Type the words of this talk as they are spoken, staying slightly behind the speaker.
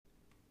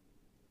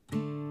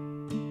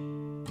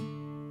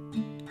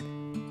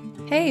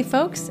Hey,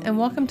 folks, and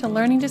welcome to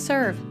Learning to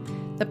Serve,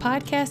 the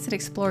podcast that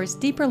explores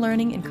deeper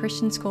learning in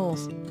Christian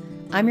schools.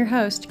 I'm your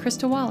host,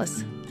 Krista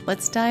Wallace.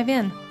 Let's dive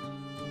in.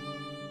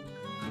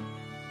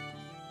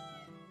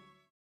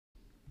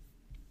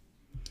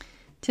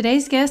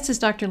 Today's guest is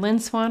Dr. Lynn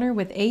Swanner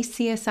with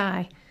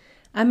ACSI.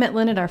 I met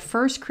Lynn at our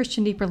first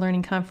Christian Deeper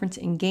Learning Conference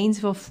in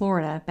Gainesville,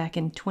 Florida, back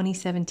in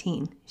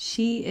 2017.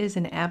 She is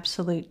an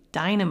absolute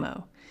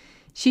dynamo.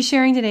 She's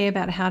sharing today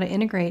about how to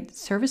integrate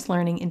service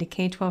learning into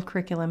K-12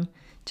 curriculum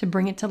to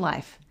bring it to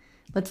life.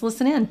 Let's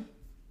listen in.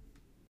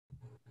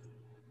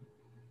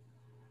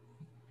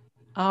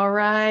 All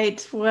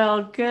right.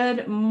 Well,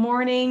 good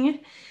morning,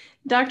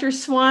 Dr.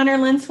 Swanner.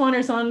 Lynn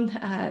Swanner's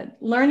on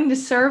Learning to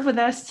Serve with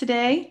us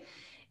today.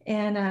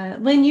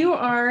 And Lynn, you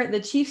are the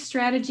Chief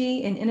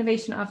Strategy and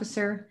Innovation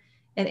Officer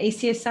at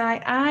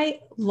ACSI.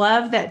 I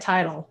love that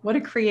title. What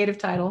a creative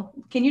title.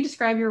 Can you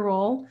describe your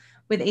role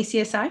with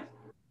ACSI?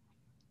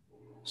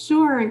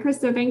 Sure. And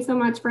Krista, thanks so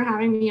much for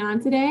having me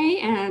on today.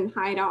 And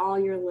hi to all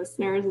your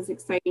listeners. It's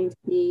exciting to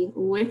be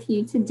with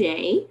you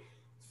today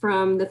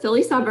from the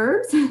Philly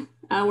suburbs,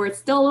 where it's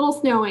still a little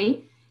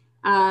snowy,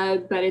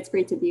 but it's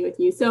great to be with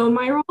you. So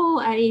my role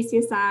at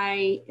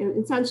ACSI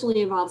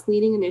essentially involves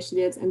leading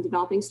initiatives and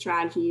developing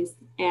strategies.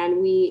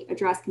 And we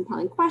address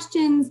compelling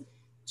questions,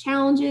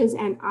 challenges,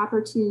 and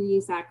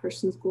opportunities that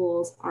Christian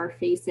schools are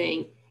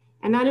facing.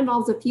 And that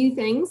involves a few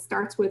things.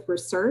 Starts with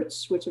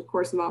research, which of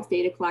course involves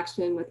data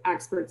collection with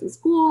experts in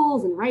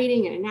schools and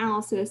writing and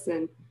analysis,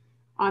 and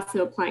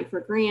also applying for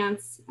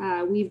grants.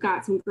 We've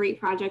got some great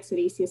projects at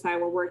ACSI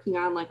we're working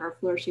on, like our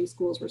Flourishing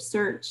Schools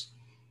Research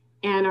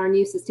and our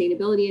new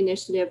sustainability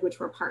initiative, which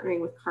we're partnering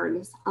with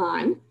Cardinus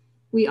on.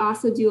 We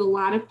also do a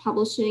lot of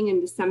publishing and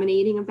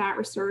disseminating of that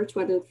research,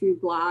 whether through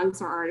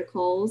blogs or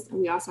articles. And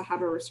we also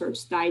have a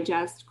research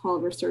digest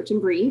called Research in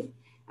Brief.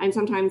 And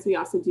sometimes we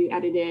also do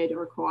edited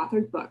or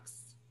co-authored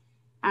books.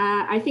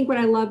 I think what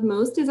I love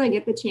most is I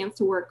get the chance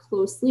to work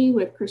closely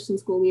with Christian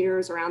school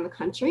leaders around the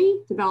country,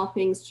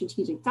 developing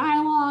strategic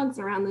dialogues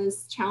around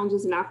those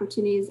challenges and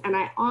opportunities. And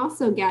I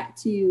also get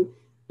to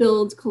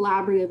build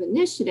collaborative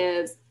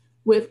initiatives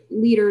with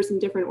leaders in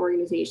different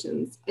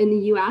organizations in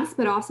the US,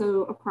 but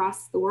also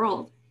across the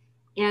world.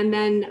 And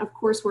then, of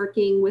course,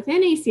 working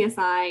within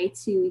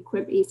ACSI to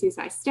equip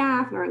ACSI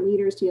staff and our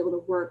leaders to be able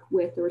to work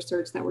with the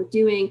research that we're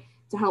doing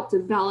to help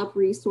develop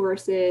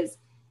resources.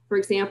 For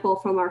example,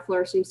 from our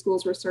Flourishing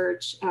Schools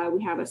Research,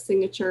 we have a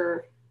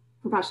signature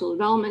professional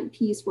development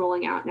piece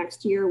rolling out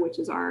next year, which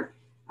is our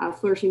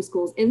Flourishing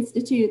Schools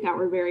Institute that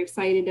we're very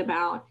excited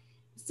about.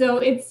 So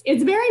it's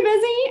very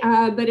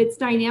busy, but it's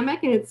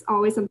dynamic and it's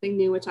always something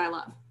new, which I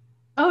love.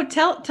 Oh,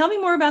 tell me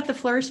more about the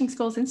Flourishing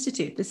Schools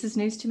Institute. This is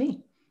news to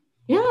me.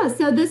 Yeah,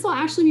 so this will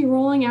actually be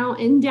rolling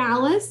out in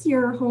Dallas,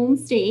 your home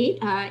state,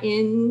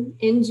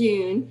 in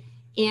June.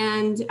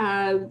 And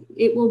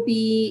it will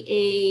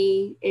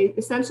be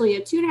essentially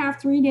a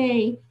 2.5,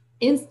 3-day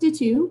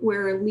institute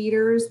where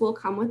leaders will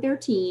come with their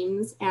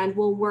teams and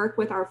we'll work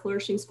with our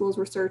Flourishing Schools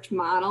Research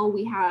model.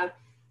 We have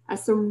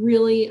some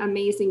really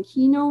amazing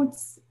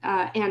keynotes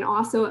and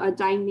also a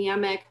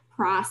dynamic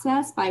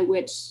process by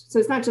which, so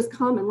it's not just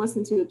come and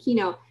listen to a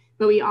keynote,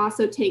 but we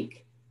also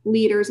take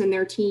leaders and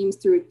their teams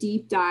through a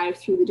deep dive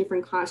through the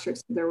different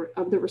constructs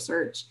of the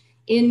research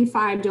in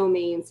 5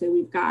 domains. So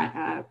we've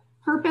got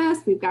purpose,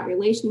 we've got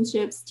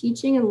relationships,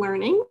 teaching and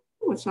learning,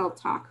 which I'll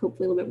talk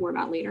hopefully a little bit more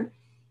about later,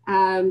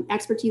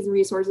 expertise and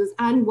resources,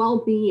 and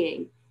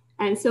well-being.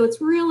 And so it's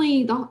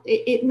really,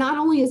 it not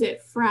only is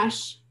it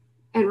fresh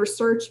and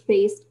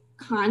research-based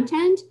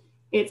content,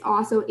 it's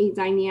also a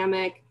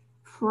dynamic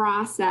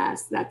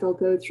process that they'll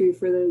go through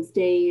for those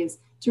days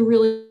to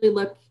really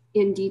look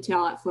in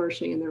detail at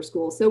flourishing in their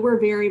school. So we're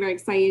very, very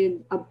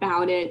excited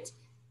about it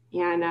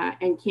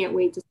and can't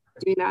wait to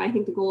start doing that. I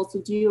think the goal is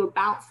to do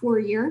about 4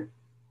 a year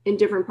in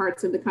different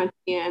parts of the country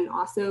and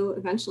also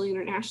eventually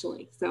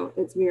internationally. So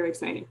it's very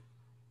exciting.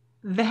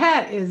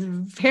 That is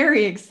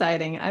very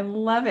exciting. I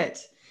love it.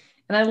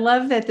 And I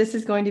love that this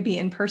is going to be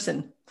in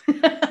person.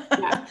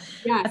 Yes,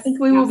 I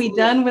think we will be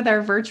done with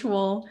our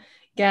virtual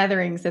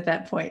gatherings at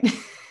that point.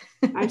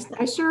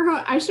 I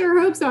sure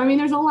hope so. I mean,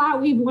 there's a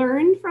lot we've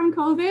learned from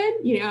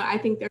COVID. You know, I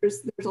think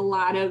there's a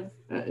lot of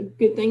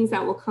good things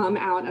that will come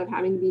out of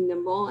having to be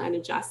nimble and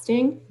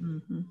adjusting.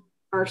 Mm-hmm.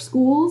 Our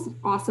schools,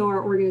 also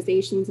our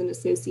organizations and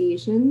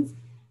associations.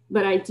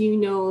 But I do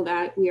know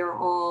that we are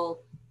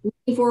all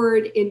looking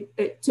forward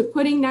to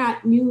putting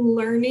that new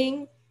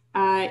learning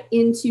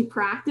into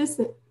practice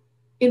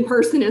in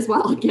person as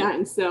well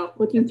again. So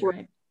looking forward.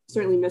 Right.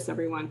 Certainly miss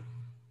everyone.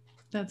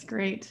 That's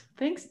great.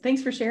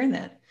 Thanks for sharing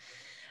that.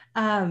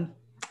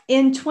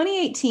 In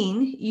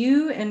 2018,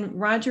 you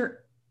and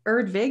Roger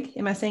Erdvig,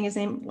 am I saying his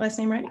last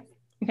name right?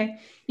 Okay.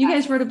 You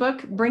guys wrote a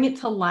book, Bring It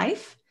to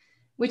Life,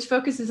 which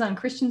focuses on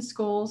Christian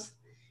schools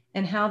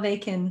and how they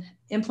can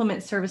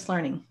implement service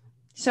learning.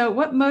 So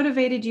what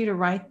motivated you to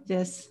write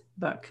this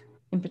book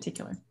in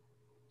particular?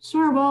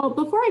 Sure. Well,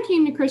 before I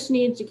came to Christian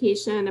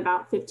education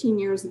about 15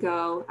 years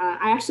ago,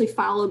 I actually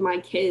followed my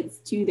kids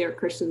to their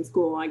Christian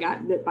school. I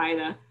got bit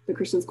by the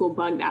Christian school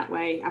bug that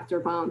way after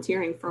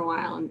volunteering for a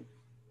while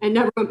and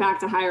never went back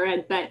to higher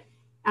ed. But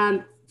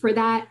for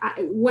that,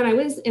 when I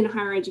was in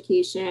higher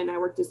education, I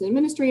worked as an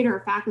administrator,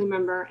 a faculty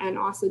member, and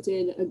also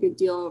did a good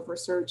deal of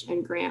research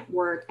and grant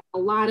work. A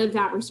lot of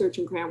that research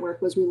and grant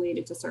work was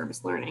related to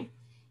service learning.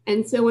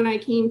 And so when I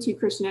came to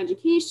Christian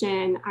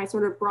education, I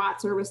sort of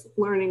brought service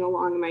learning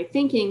along in my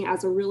thinking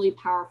as a really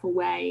powerful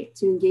way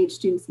to engage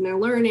students in their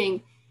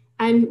learning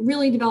and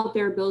really develop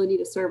their ability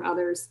to serve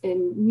others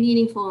in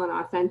meaningful and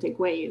authentic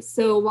ways.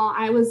 So while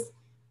I was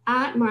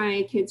at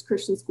my kids'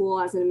 Christian school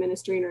as an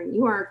administrator in New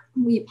York,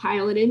 we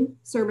piloted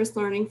service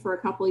learning for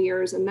a couple of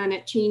years, and then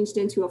it changed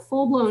into a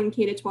full-blown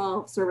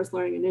K-12 service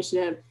learning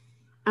initiative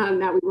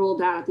that we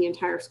rolled out at the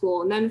entire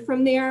school. And then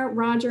from there,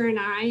 Roger and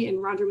I,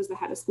 and Roger was the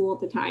head of school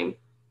at the time,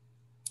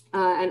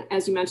 and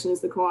as you mentioned,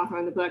 is the co-author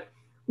on the book,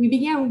 we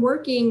began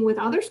working with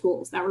other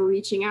schools that were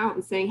reaching out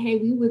and saying, hey,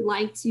 we would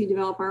like to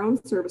develop our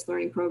own service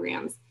learning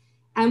programs.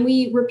 And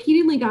we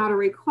repeatedly got a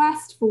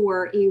request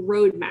for a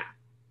roadmap.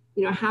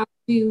 You know, how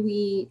do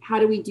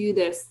we do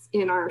this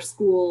in our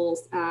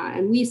schools?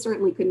 And we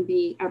certainly couldn't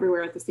be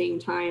everywhere at the same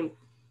time.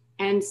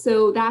 And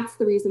so that's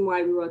the reason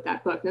why we wrote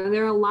that book. Now,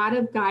 there are a lot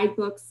of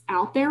guidebooks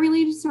out there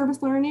related to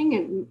service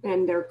learning,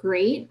 and they're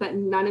great, but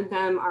none of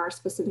them are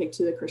specific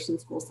to the Christian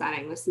school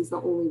setting. This is the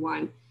only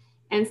one.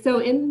 And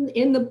so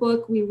in the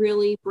book, we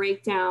really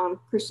break down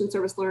Christian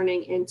service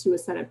learning into a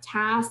set of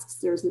tasks.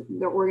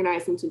 They're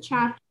organized into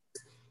chapters.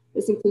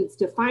 This includes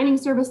defining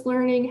service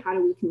learning. How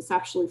do we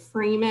conceptually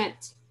frame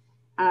it?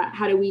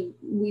 How do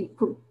we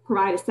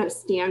provide a set of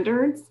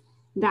standards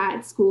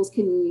that schools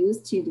can use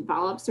to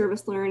develop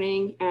service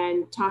learning,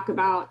 and talk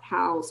about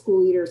how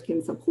school leaders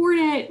can support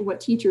it,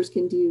 what teachers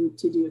can do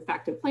to do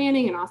effective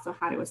planning, and also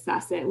how to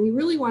assess it. And we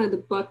really wanted the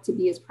book to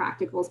be as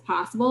practical as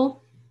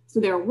possible. So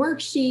there are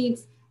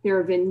worksheets, there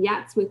are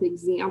vignettes with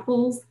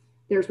examples,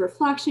 there's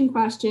reflection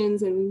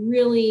questions, and we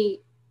really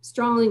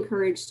strongly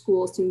encourage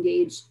schools to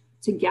engage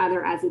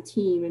together as a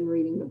team in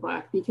reading the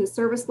book, because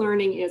service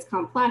learning is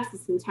complex,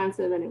 it's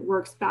intensive, and it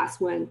works best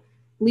when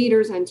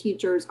leaders and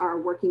teachers are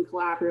working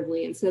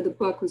collaboratively. And so the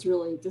book was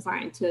really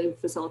designed to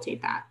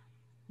facilitate that.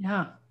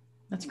 Yeah,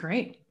 that's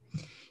great.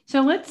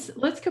 So let's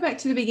go back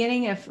to the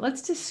beginning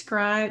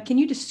can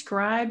you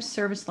describe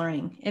service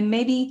learning? And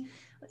maybe,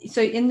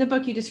 so in the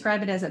book, you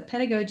describe it as a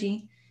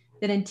pedagogy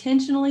that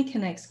intentionally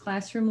connects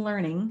classroom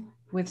learning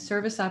with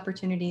service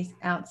opportunities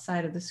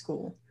outside of the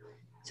school.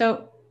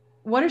 So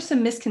what are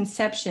some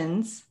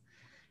misconceptions?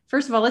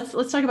 First of all,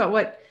 let's talk about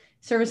what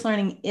service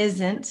learning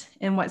isn't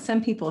and what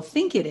some people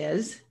think it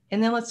is.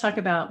 And then let's talk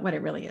about what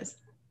it really is.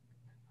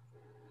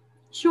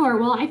 Sure.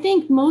 Well, I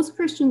think most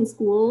Christian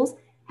schools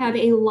have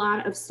a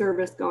lot of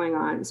service going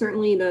on.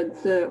 Certainly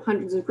the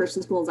hundreds of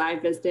Christian schools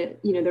I've visited,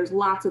 you know, there's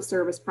lots of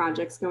service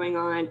projects going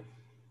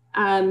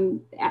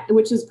on,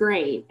 which is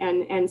great.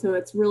 And so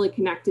it's really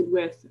connected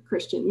with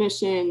Christian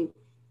mission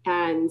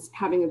and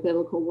having a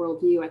biblical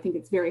worldview. I think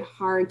it's very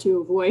hard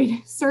to avoid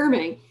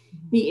serving.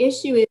 The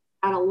issue is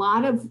that a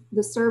lot of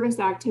the service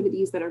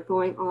activities that are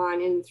going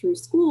on in through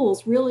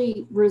schools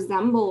really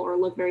resemble or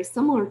look very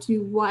similar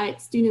to what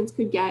students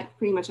could get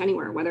pretty much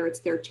anywhere, whether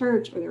it's their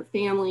church or their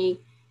family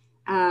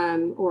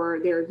or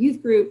their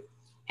youth group.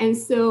 And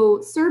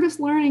so service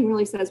learning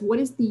really says, what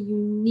is the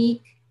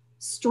unique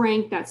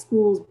strength that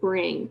schools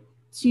bring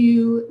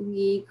to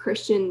the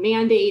Christian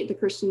mandate, the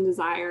Christian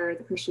desire,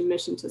 the Christian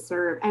mission to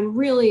serve? And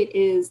really it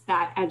is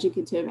that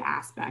educative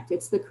aspect.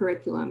 It's the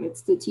curriculum,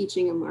 it's the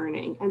teaching and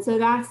learning. And so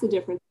that's the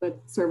difference with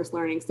service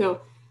learning.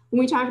 So when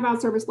we talk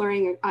about service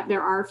learning,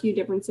 there are a few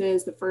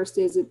differences. The first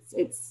is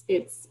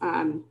it's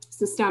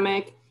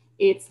systemic,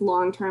 it's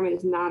long-term, it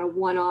is not a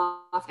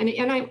one-off. And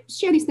I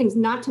share these things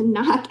not to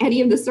knock any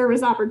of the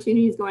service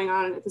opportunities going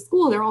on at the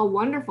school. They're all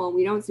wonderful.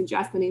 We don't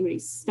suggest that anybody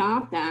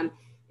stop them.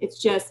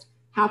 It's just,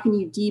 how can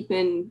you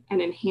deepen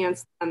and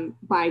enhance them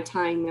by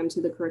tying them to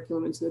the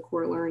curriculum and to the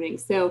core learning?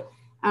 So,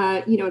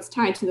 you know, it's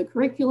tied to the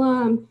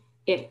curriculum.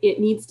 It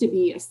needs to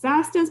be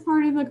assessed as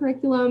part of the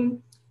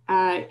curriculum.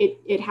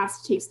 It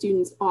has to take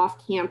students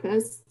off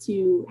campus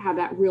to have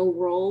that real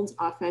world,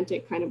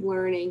 authentic kind of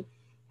learning,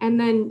 and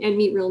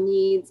meet real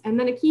needs. And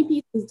then a key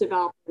piece is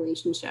develop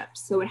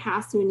relationships. So it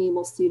has to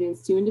enable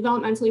students to, in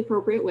developmentally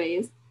appropriate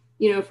ways.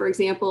 You know, for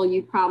example,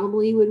 you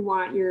probably would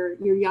want your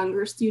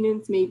younger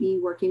students maybe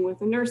working with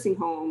a nursing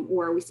home,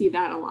 or we see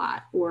that a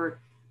lot, or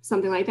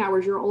something like that,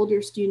 where your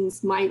older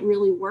students might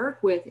really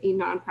work with a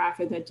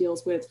nonprofit that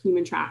deals with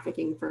human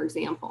trafficking, for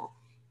example.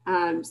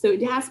 So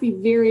it has to be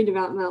very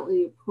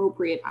developmentally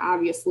appropriate,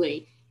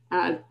 obviously,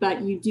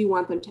 but you do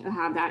want them to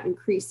have that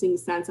increasing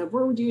sense of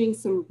where we're doing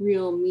some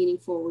real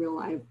meaningful, real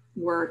life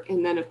work.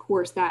 And then, of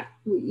course, that,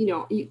 you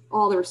know,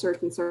 all the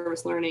research and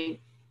service learning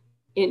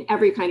in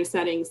every kind of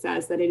setting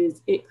says that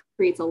it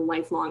creates a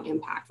lifelong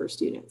impact for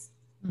students.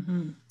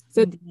 Mm-hmm.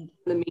 So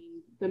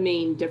the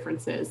main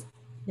differences.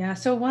 Yeah.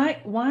 So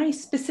why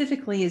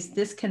specifically is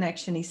this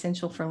connection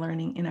essential for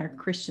learning in our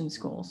Christian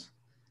schools?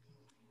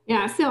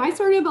 Yeah, so I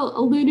sort of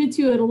alluded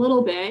to it a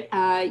little bit.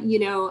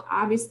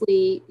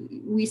 Obviously,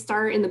 we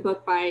start in the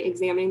book by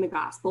examining the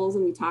Gospels,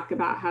 and we talk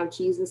about how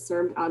Jesus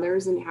served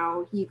others and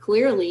how he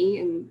clearly,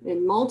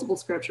 in multiple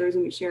scriptures,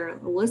 and we share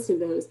a list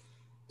of those,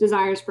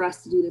 desires for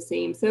us to do the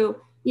same.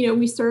 So,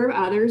 we serve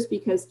others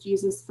because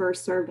Jesus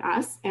first served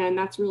us, and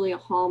that's really a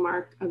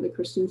hallmark of the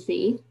Christian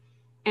faith.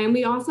 And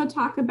we also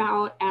talk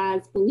about,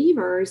 as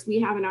believers,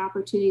 we have an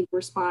opportunity to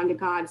respond to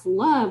God's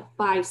love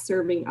by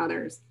serving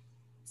others.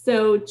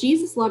 So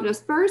Jesus loved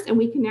us first, and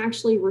we can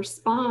actually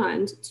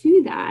respond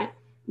to that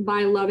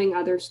by loving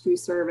others through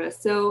service.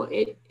 So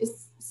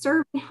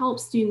serving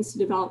helps students to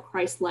develop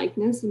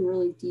Christ-likeness in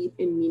really deep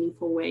and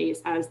meaningful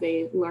ways as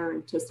they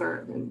learn to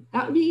serve. And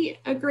that would be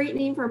a great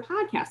name for a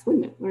podcast,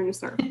 wouldn't it? Learn to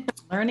serve.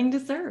 Learning to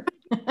serve.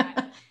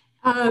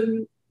 But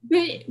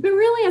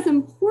really, as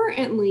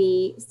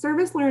importantly,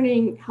 service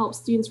learning helps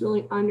students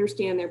really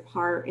understand their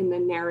part in the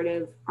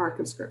narrative arc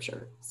of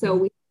Scripture. So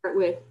we start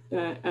with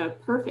a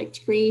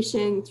perfect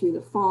creation through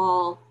the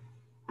fall.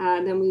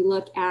 Then we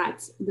look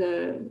at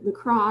the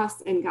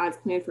cross and God's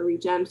plan for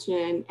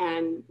redemption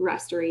and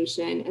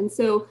restoration. And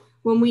so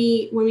when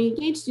we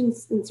engage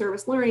students in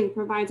service learning, it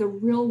provides a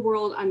real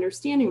world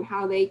understanding of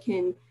how they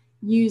can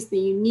use the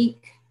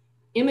unique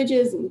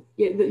images and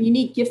the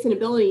unique gifts and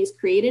abilities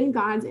created in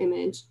God's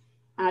image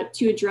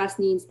to address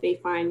needs they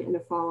find in a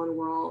fallen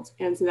world.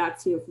 And so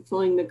that's,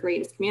 fulfilling the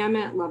greatest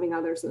commandment, loving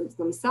others as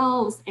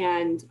themselves,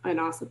 and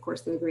also, of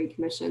course, the Great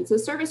Commission. So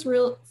service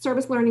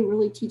learning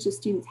really teaches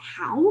students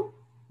how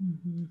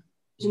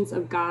visions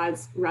of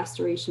God's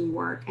restoration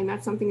work. And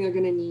that's something they're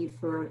going to need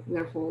for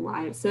their whole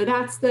lives. So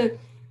that's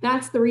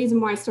the reason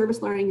why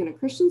service learning in a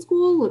Christian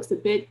school looks a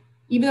bit,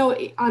 even though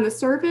on the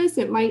surface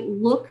it might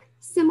look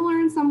similar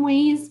in some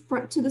ways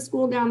to the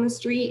school down the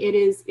street, it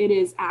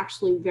is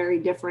actually very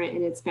different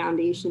in its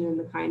foundation and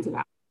the kinds of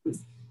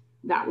outcomes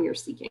that we are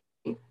seeking.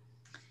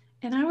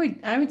 And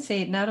I would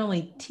say it not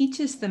only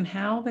teaches them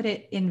how, but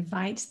it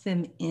invites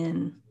them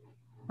in,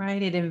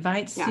 right? It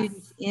invites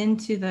students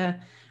into the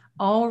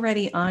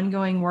already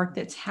ongoing work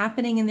that's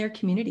happening in their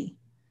community,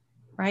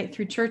 right?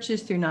 Through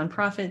churches, through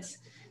nonprofits,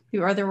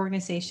 through other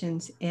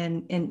organizations,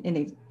 and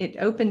it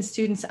opens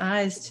students'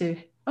 eyes to,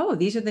 oh,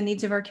 these are the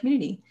needs of our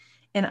community.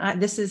 And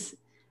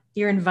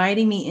you're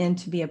inviting me in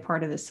to be a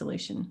part of the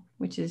solution,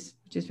 which is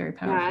very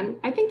powerful. Yeah, and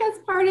I think that's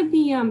part of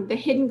the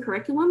hidden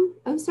curriculum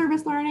of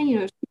service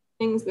learning.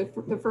 Things.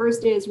 The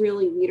first is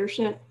really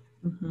leadership.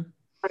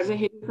 Part of the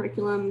hidden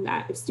curriculum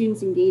that if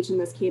students engage in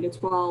this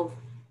K-12,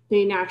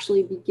 they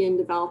naturally begin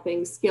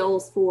developing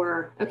skills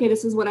for, okay,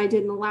 this is what I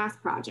did in the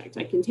last project.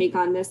 I can take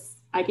on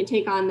this. I can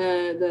take on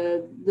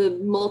the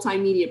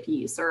multimedia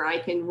piece, or I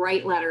can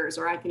write letters,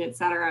 or I can, et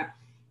cetera.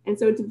 And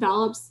so it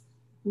develops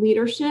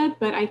leadership,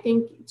 but I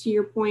think, to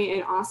your point,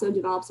 it also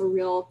develops a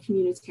real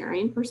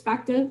communitarian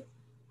perspective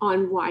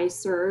on why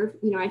serve.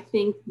 I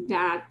think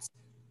that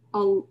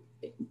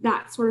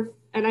that sort of,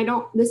 and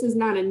this is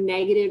not a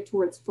negative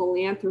towards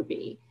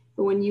philanthropy,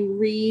 but when you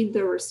read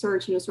the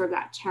research, sort of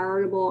that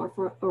charitable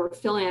or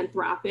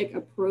philanthropic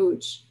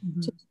approach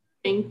to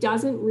serving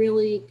doesn't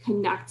really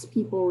connect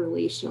people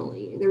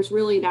relationally. There's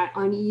really that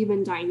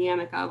uneven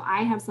dynamic of,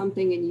 I have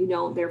something and you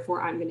don't,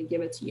 therefore I'm going to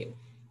give it to you.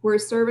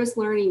 Whereas service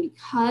learning,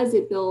 because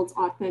it builds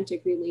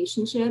authentic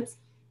relationships,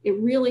 it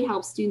really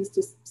helps students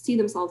to see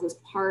themselves as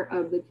part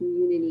of the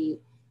community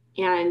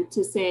and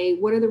to say,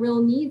 what are the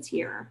real needs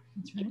here?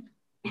 That's right.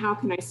 How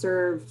can I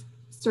serve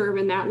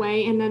in that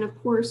way? And then, of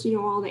course,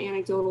 all the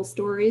anecdotal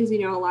stories, a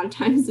lot of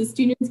times the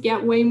students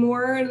get way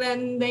more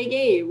than they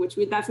gave,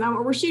 that's not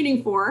what we're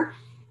shooting for.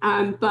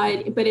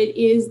 But it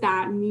is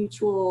that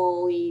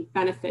mutually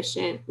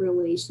beneficent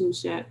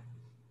relationship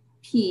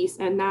piece,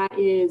 and that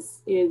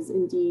is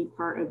indeed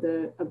part of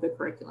the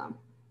curriculum.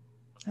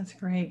 That's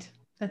great.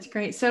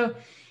 So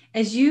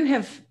as you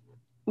have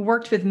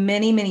worked with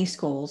many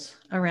schools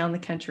around the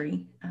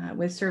country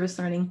with service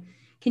learning,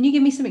 can you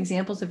give me some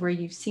examples of where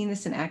you've seen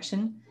this in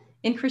action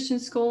in Christian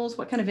schools?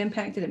 What kind of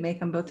impact did it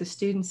make on both the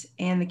students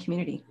and the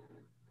community?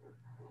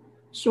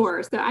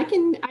 Sure. So I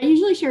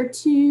usually share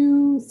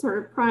two sort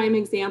of prime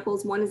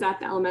examples. One is at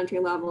the elementary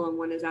level and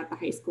one is at the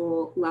high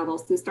school level.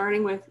 So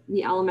starting with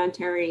the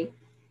elementary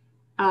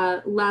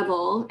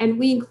level, and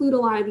we include a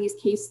lot of these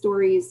case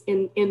stories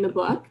in the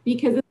book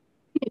because it's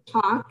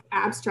talk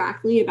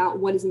abstractly about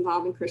what is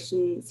involved in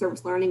Christian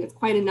service learning. It's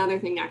quite another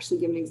thing to actually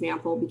give an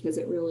example because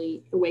it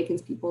really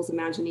awakens people's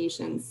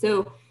imaginations.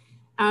 So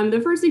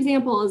the first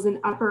example is an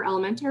upper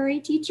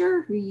elementary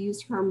teacher who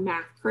used her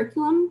math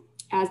curriculum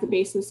as the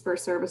basis for a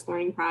service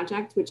learning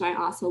project, which I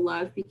also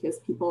love because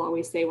people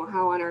always say, well,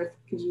 how on earth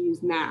could you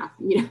use math?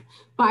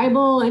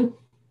 Bible and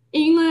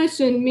English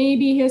and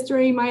maybe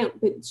history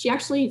but she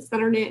actually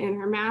centered it in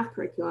her math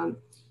curriculum.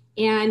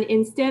 And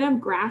instead of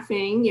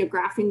graphing,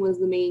 graphing was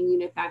the main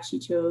unit that she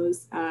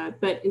chose,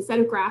 but instead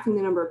of graphing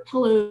the number of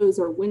pillows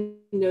or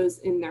windows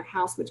in their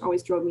house, which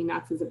always drove me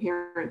nuts as a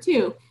parent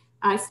too,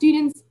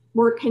 students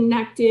were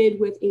connected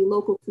with a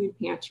local food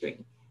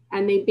pantry.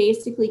 And they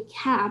basically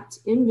kept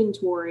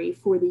inventory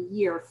for the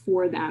year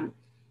for them.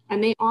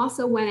 And they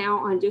also went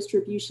out on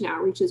distribution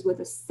outreaches with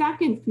a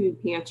second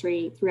food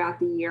pantry throughout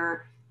the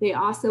year. They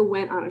also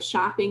went on a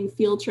shopping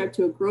field trip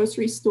to a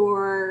grocery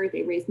store.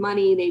 They raised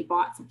money, they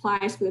bought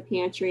supplies for the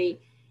pantry.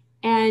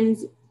 And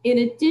in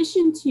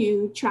addition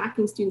to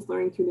tracking students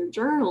learning through their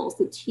journals,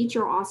 the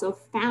teacher also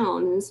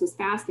found, and this was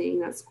fascinating,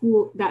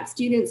 that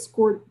students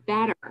scored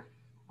better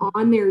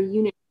on their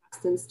unit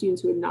tests than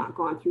students who had not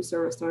gone through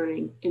service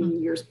learning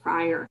in years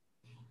prior.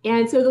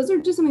 And so those are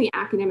just some of the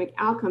academic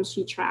outcomes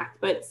she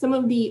tracked. But some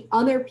of the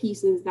other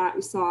pieces that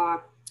we saw,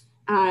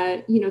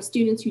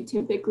 students who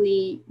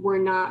typically were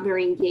not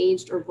very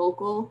engaged or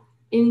vocal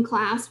in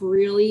class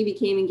really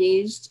became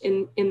engaged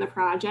in the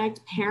project.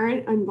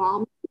 Parent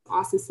involvement was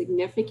also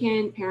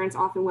significant. Parents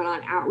often went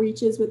on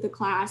outreaches with the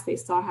class. They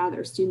saw how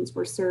their students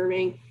were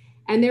serving.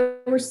 And there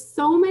were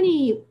so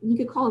many, you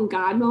could call them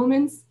God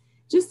moments.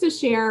 Just to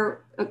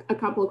share a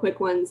couple of quick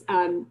ones.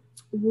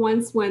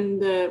 Once when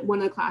one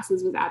of the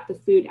classes was at the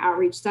food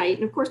outreach site,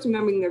 and of course,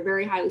 remembering they're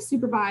very highly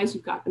supervised,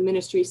 you've got the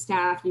ministry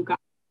staff, you've got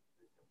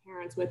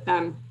parents with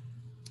them,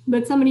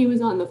 but somebody who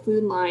was on the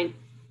food line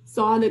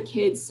saw the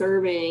kids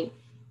serving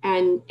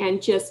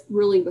and just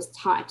really was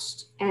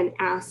touched and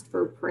asked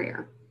for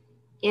prayer.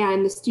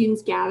 And the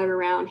students gathered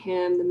around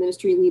him, the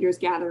ministry leaders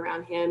gathered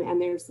around him, and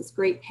there's this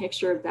great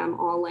picture of them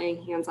all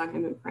laying hands on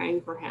him and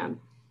praying for him.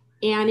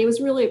 And it was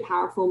really a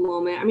powerful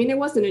moment. I mean, there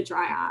wasn't a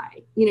dry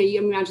eye.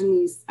 You imagine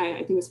these, I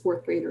think it was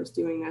fourth graders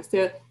doing this.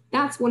 So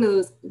that's one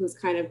of those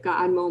kind of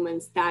God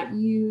moments that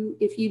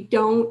if you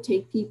don't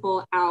take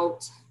people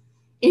out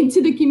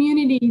into the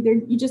community,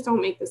 you just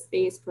don't make the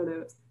space for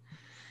those.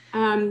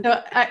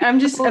 So I'm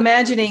just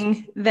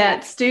imagining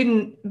that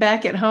student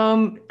back at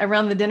home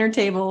around the dinner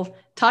table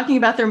talking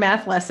about their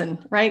math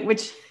lesson, right?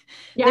 Which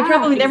they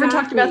probably never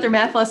talked about their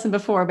math lesson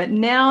before, but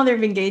now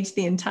they've engaged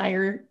the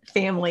entire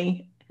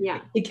family.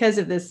 Yeah, because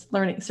of this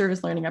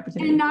service learning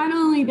opportunity. And not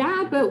only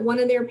that, but one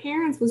of their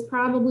parents was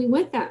probably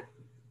with them.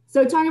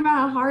 So talking about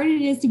how hard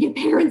it is to get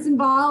parents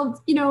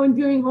involved, in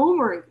doing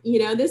homework,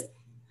 this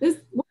one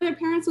of their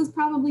parents was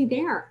probably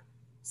there.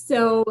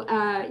 So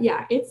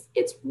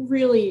it's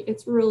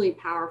really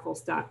powerful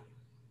stuff.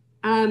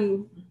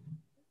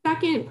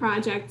 Second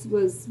project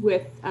was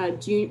with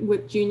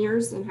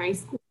juniors in high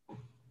school.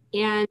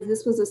 And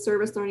this was a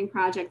service learning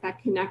project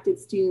that connected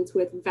students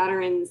with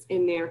veterans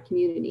in their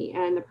community.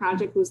 And the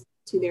project was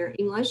to their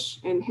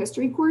English and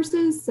history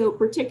courses. So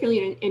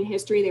particularly in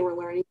history, they were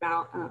learning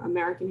about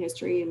American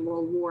history and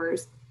world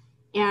wars.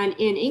 And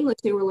in English,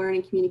 they were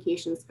learning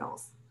communication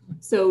skills.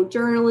 So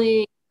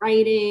journaling,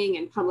 writing,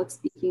 and public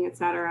speaking, et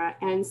cetera.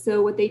 And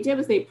so what they did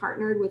was they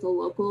partnered with a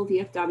local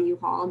VFW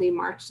hall. They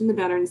marched in the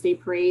Veterans Day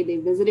Parade. They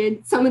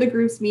visited some of the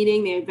groups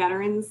meeting. They had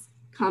veterans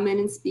come in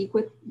and speak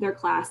with their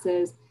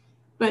classes.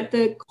 But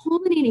the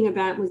culminating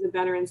event was a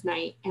Veterans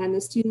Night, and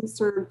the students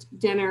served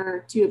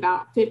dinner to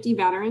about 50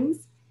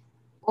 veterans,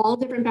 all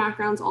different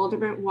backgrounds, all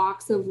different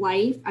walks of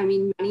life. I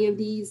mean, many of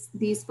these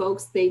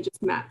folks, they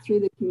just met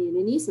through the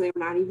community, so they were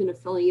not even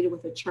affiliated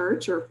with a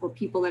church or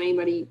people that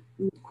anybody,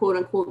 quote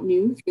unquote,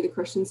 knew through the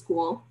Christian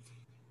school.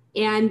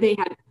 And they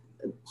had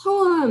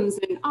poems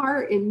and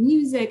art and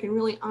music and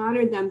really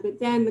honored them. But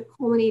then the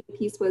culminating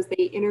piece was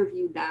they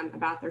interviewed them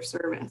about their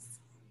service.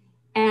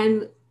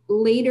 And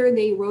later,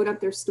 they wrote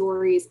up their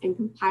stories and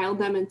compiled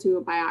them into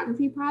a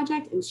biography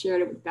project and shared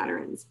it with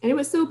veterans. And it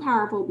was so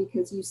powerful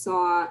because you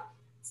saw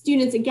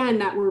students, again,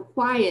 that were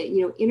quiet,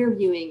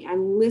 interviewing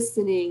and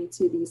listening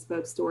to these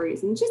folks'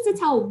 stories. And just to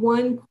tell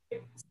one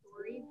quick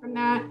story from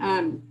that,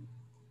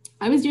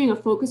 I was doing a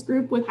focus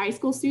group with high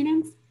school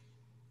students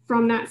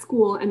from that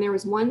school. And there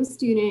was one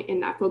student in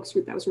that focus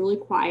group that was really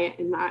quiet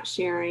and not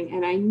sharing.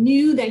 And I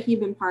knew that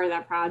he'd been part of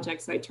that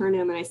project. So I turned to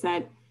him and I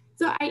said,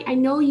 so I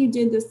know you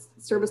did this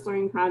service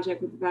learning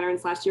project with the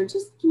veterans last year.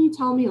 Just can you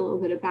tell me a little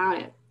bit about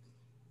it?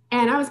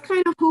 And I was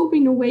kind of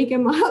hoping to wake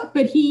him up,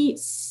 but he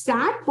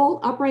sat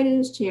bolt upright in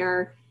his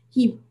chair.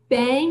 He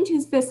banged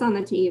his fist on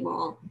the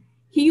table.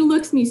 He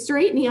looks me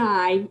straight in the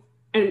eye,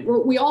 and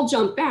we all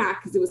jumped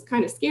back because it was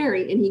kind of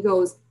scary. And he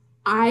goes,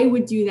 "I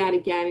would do that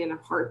again in a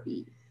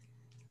heartbeat."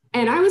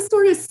 And I was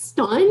sort of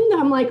stunned.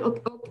 I'm like,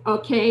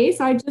 okay.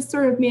 So I just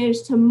sort of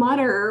managed to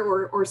mutter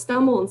or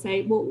stumble and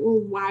say, well,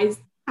 why is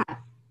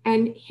that?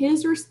 And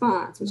his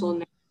response, which I'll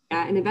never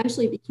forget, and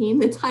eventually became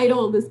the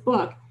title of this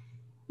book,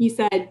 he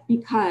said,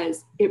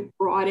 because it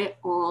brought it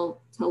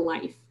all to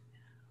life.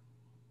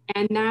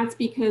 And that's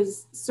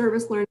because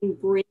service learning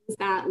brings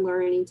that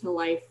learning to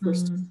life for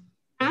students.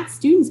 In that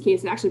student's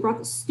case, it actually brought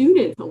the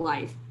student to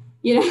life.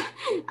 It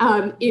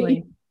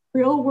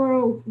real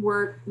world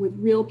work with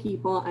real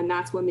people, and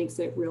that's what makes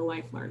it real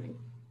life learning.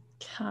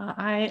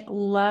 I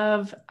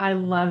love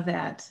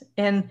that.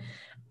 And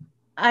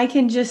I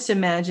can just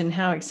imagine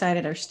how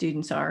excited our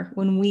students are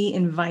when we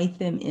invite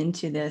them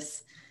into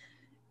this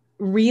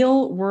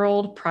real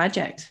world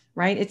project,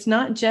 right? It's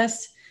not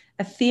just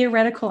a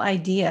theoretical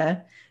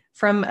idea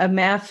from a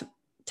math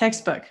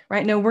textbook,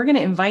 right? No, we're going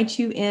to invite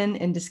you in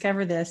and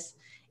discover this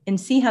and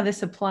see how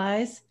this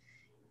applies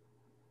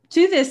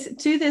to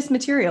this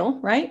material,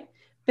 right?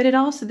 but it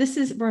also,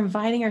 we're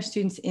inviting our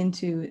students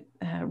into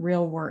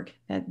real work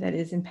that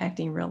is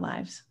impacting real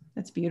lives.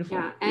 That's beautiful.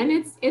 Yeah, and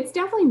it's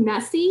definitely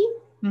messy.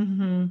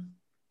 Mm-hmm.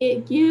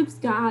 It gives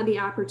God the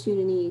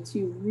opportunity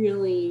to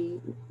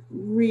really,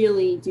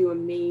 really do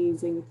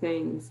amazing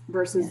things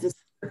versus the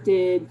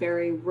scripted,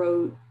 very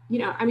rote.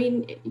 I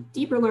mean,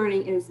 deeper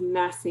learning is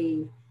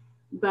messy,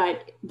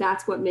 but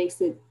that's what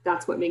makes it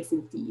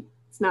deep.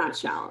 It's not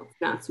shallow,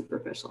 it's not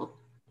superficial.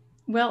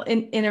 Well,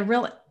 in a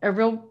real,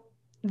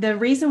 the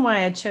reason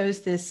why I chose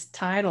this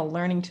title,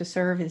 Learning to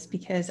Serve, is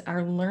because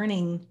our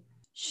learning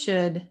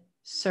should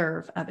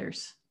serve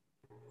others,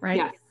 right?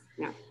 Yes.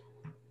 Yeah.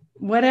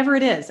 Whatever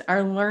it is,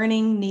 our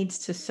learning needs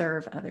to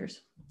serve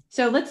others.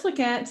 So let's look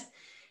at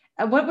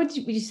what would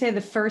you say the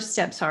first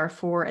steps are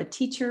for a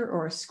teacher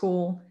or a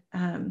school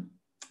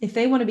if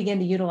they want to begin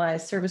to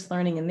utilize service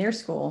learning in their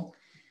school.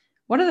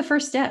 What are the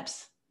first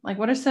steps? Like,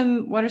 what are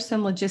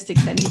some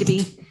logistics that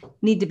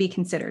need to be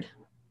considered?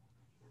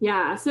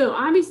 Yeah, so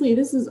obviously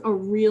this is a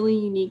really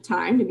unique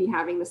time to be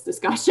having this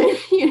discussion.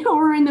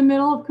 We're in the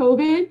middle of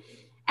COVID.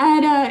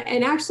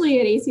 And actually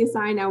at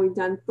ACSI now we've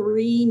done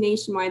 3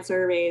 nationwide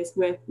surveys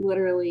with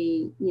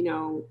literally,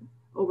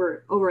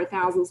 over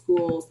 1,000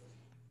 schools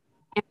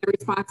and the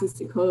responses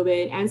to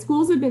COVID. And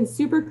schools have been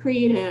super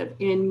creative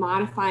in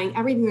modifying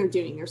everything they're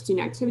doing. Their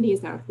student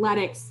activities, their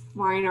athletics,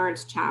 fine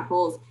arts,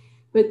 chapels.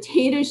 But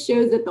data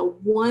shows that the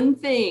one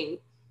thing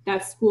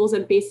that schools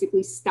have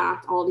basically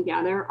stopped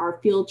altogether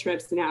are field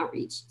trips and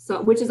outreach.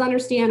 So, which is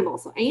understandable.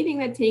 So anything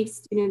that takes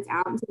students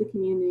out into the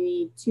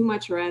community, too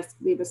much risk,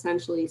 they've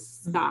essentially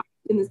stopped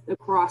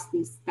across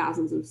these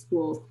thousands of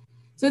schools.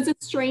 So it's a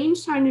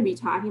strange time to be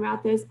talking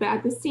about this, but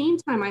at the same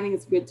time, I think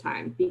it's a good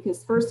time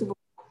because first of all,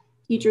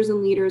 teachers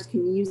and leaders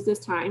can use this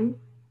time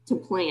to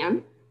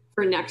plan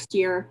for next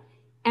year.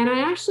 And I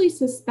actually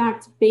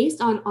suspect, based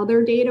on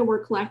other data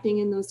we're collecting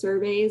in those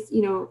surveys,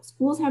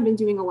 schools have been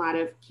doing a lot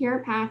of care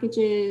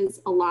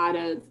packages, a lot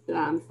of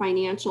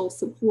financial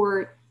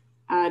support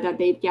that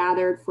they've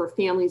gathered for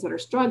families that are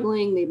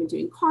struggling. They've been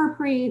doing car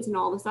parades and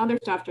all this other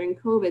stuff during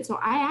COVID. So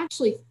I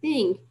actually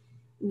think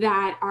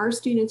that our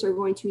students are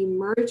going to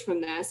emerge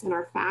from this, and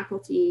our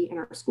faculty and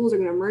our schools are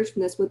going to emerge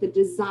from this with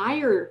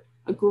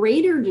a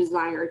greater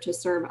desire to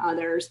serve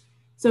others.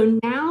 So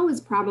now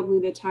is probably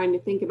the time to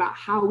think about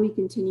how we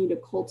continue to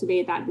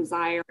cultivate that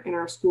desire in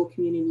our school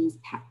communities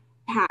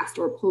past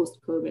or post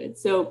COVID.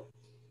 So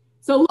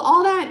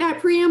all that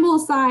preamble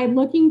aside,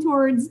 looking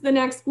towards the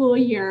next school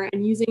year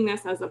and using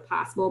this as a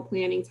possible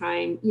planning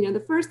time,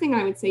 the first thing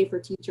I would say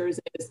for teachers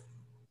is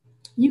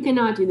you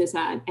cannot do this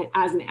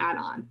as an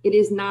add-on. It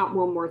is not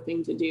one more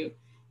thing to do.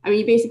 I mean,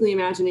 you basically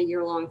imagine a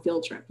year-long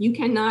field trip. You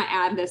cannot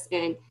add this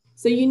in.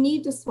 So you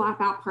need to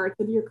swap out parts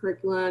of your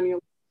curriculum,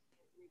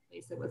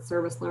 replace it with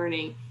service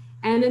learning.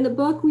 And in the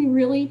book, we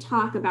really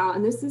talk about,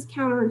 and this is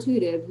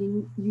counterintuitive,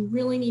 you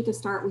really need to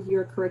start with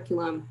your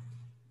curriculum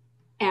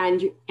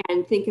and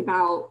think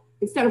about,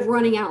 instead of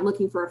running out and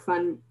looking for a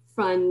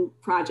fun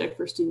project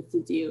for students to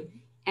do.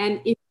 And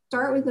if you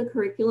start with the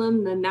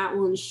curriculum, then that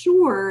will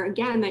ensure,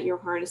 again, that you're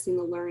harnessing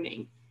the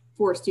learning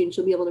for students.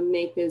 You'll be able to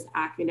make those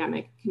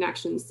academic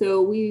connections.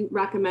 So we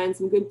recommend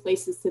some good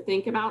places to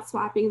think about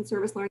swapping and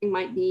service learning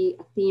might be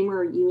a theme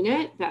or a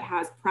unit that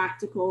has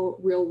practical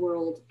real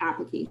world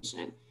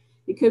application.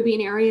 It could be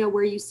an area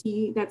where you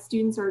see that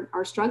students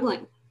are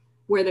struggling,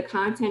 where the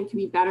content can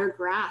be better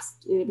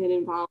grasped if it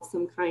involves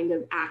some kind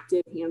of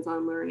active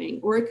hands-on learning.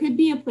 Or it could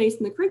be a place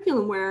in the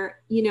curriculum where,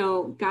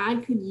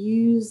 God could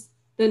use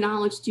the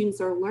knowledge students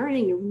are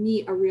learning to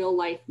meet a real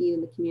life need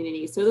in the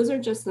community. So those are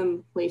just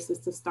some places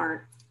to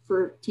start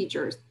for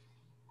teachers.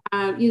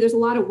 There's a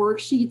lot of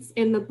worksheets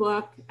in the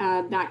book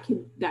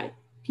that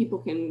people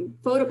can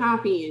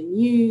photocopy and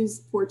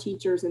use for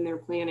teachers in their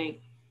planning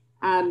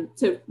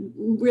to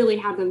really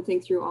have them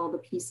think through all the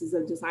pieces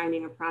of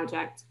designing a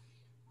project.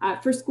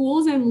 For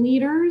schools and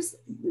leaders,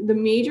 the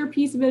major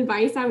piece of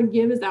advice I would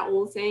give is that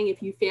old saying,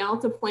 if you fail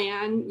to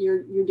plan,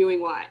 you're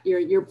doing what?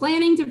 You're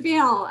planning to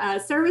fail.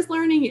 Service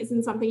learning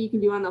isn't something you can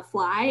do on the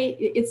fly.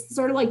 It's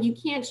sort of like you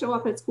can't show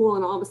up at school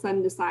and all of a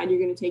sudden decide you're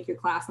going to take your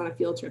class on a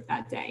field trip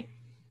that day.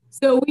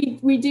 So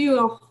we do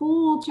a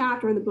whole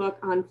chapter in the book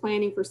on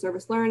planning for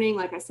service learning.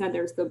 Like I said,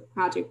 there's the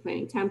project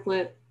planning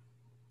template.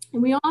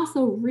 And we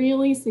also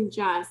really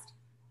suggest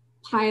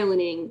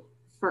piloting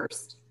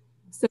first.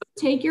 So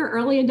take your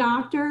early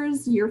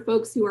adopters, your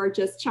folks who are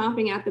just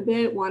chomping at the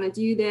bit, want to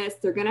do this.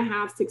 They're going to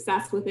have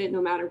success with it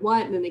no matter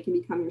what. And then they can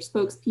become your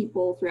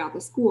spokespeople throughout the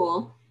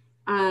school.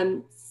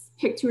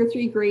 Pick 2 or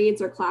 3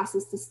 grades or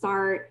classes to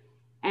start.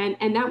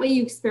 And that way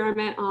you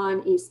experiment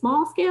on a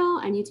small scale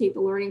and you take the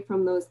learning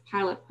from those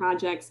pilot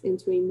projects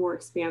into a more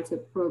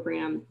expansive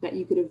program that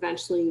you could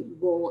eventually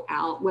roll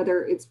out,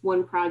 whether it's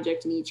one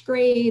project in each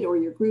grade or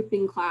you're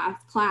grouping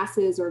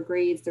classes or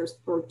grades,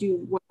 or do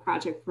one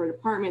project per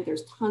department.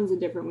 There's tons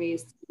of different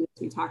ways to do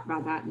this. We talk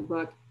about that in the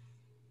book.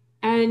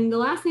 And the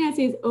last thing I'd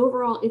say is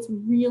overall, it's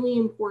really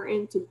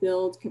important to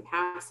build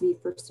capacity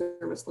for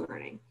service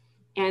learning.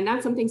 And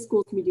that's something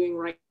schools can be doing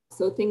right.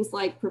 So things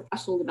like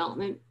professional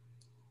development,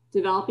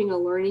 developing a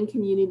learning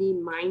community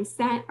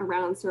mindset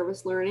around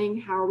service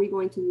learning. How are we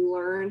going to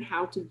learn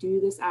how to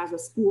do this as a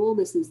school?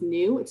 This is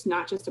new. It's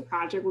not just a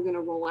project we're going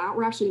to roll out.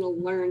 We're actually going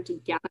to learn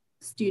together,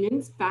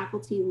 students,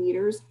 faculty,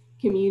 leaders,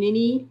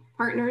 community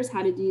partners,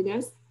 how to do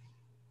this,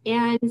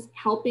 and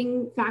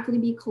helping faculty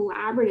be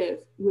collaborative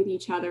with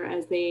each other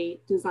as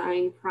they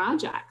design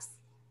projects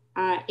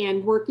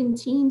and work in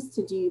teams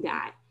to do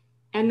that.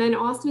 And then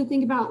also to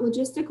think about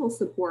logistical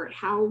support.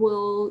 How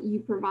will you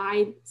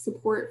provide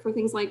support for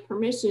things like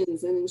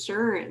permissions and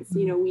insurance?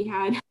 You know, we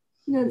had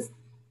this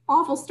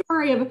awful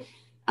story of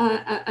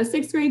a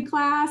sixth grade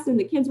class, and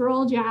the kids were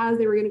all jazzed.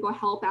 They were going to go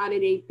help out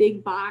at a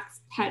big box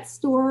pet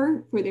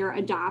store for their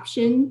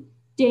adoption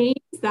days.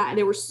 That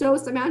they were so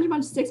imagine a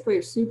bunch of sixth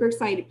graders super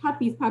excited,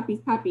 puppies,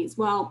 puppies, puppies.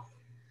 Well,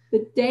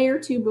 the day or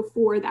two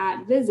before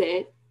that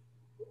visit,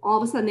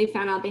 all of a sudden they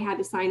found out they had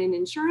to sign an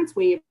insurance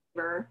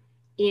waiver.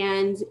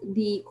 And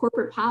the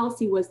corporate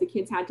policy was the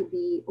kids had to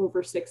be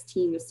over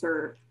 16 to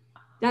serve.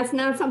 That's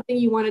not something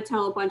you want to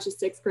tell a bunch of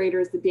sixth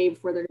graders the day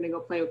before they're going to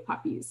go play with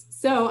puppies.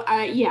 So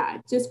yeah,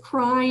 just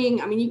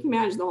crying. I mean, you can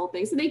imagine the whole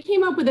thing. So they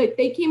came up with a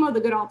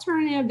good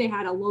alternative. They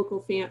had a local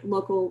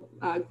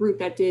group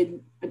that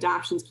did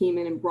adoptions, came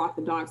in and brought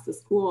the dogs to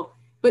school.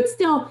 But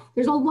still,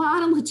 there's a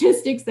lot of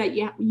logistics that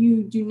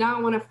you do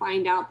not want to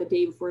find out the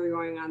day before you're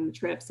going on the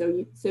trip.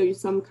 So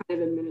some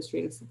kind of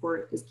administrative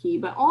support is key.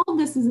 But all of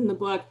this is in the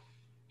book.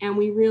 And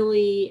we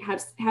really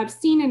have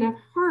seen and have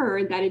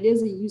heard that it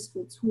is a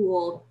useful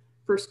tool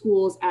for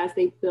schools as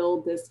they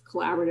build this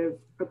collaborative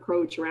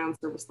approach around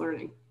service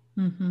learning.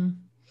 Mm-hmm.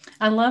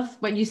 I love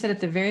what you said at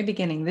the very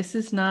beginning. This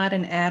is not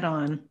an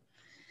add-on.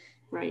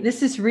 Right.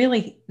 This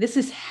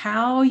is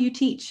how you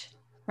teach,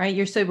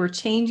 right? So we're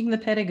changing the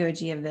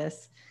pedagogy of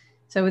this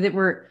so that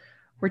we're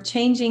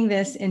changing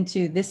this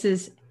into, this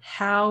is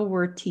how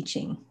we're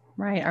teaching,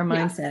 right? Our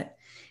mindset. Yes.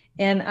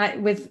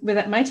 And with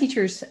my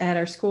teachers at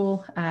our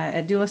school,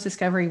 at Doulos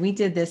Discovery, we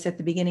did this at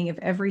the beginning of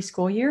every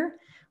school year.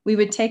 We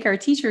would take our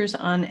teachers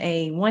on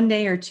a 1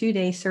 day or 2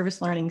 day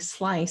service learning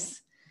slice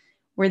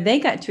where they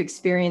got to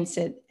experience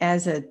it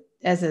as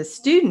a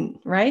student,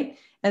 right?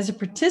 As a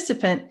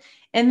participant.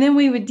 And then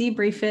we would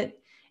debrief it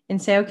and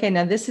say, okay,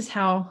 now this is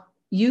how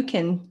you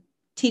can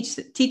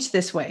teach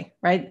this way,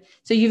 right?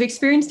 So you've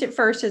experienced it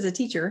first as a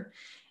teacher.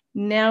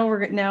 Now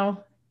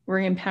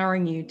we're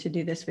empowering you to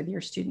do this with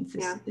your students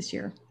this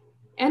year.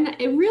 And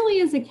it really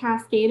is a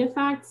cascade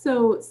effect.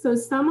 So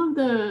some of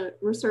the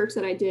research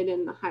that I did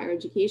in the higher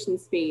education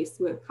space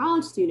with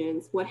college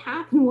students, what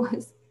happened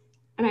was,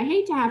 and I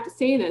hate to have to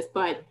say this,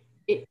 but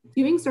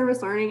doing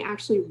service learning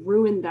actually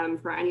ruined them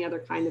for any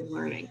other kind of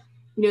learning.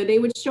 You know, they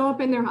would show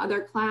up in their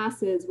other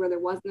classes where there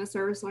wasn't a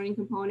service learning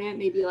component.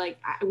 And they'd be like,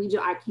 I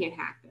can't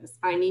hack this.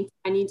 I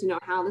need to know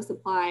how this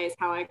applies,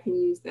 how I can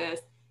use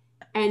this.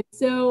 And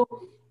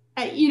so,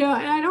 you know,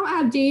 and I don't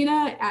have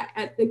data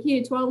at the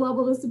K-12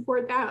 level to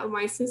support that, but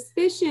my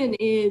suspicion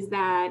is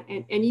that,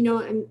 and you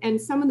know, and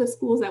some of the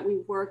schools that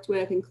we've worked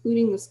with,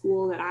 including the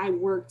school that I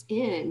worked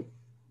in,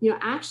 you know,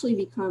 actually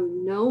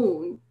become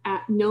known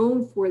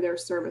for their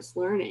service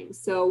learning.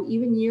 So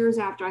even years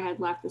after I had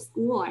left the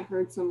school, I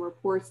heard some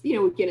reports, you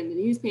know, would get in the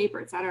newspaper,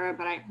 et cetera,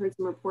 but I heard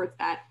some reports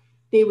that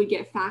they would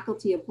get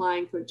faculty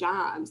applying for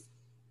jobs.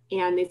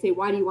 And they say,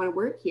 why do you want to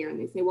work here? And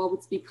they say, well,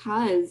 it's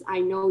because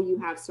I know you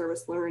have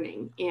service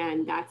learning,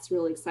 and that's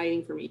really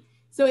exciting for me.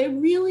 So it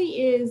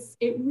really is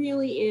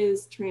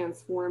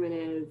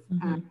transformative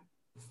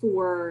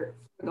for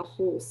the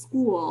whole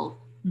school.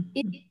 Mm-hmm.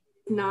 It's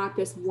not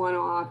this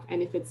one-off,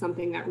 and if it's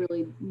something that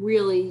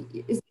really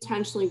is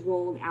potentially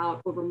rolled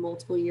out over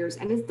multiple years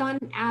and is done,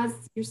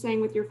 as you're saying,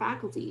 with your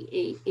faculty,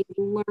 a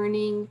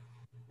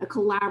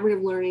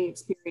collaborative learning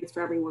experience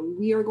for everyone.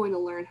 We are going to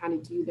learn how to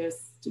do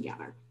this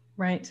together.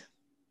 Right.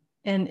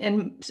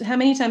 And how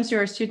many times do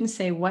our students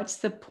say, what's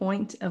the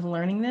point of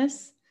learning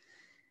this?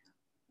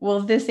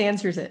 Well, this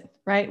answers it,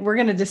 right? We're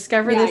going to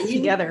discover this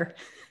together.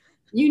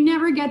 You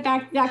never get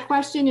that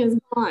question is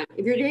gone.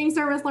 If you're doing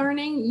service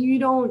learning, you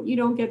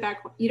don't get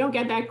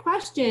that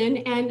question.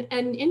 And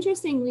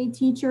interestingly,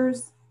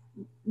 teachers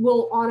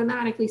will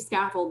automatically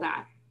scaffold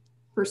that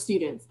for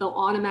students. They'll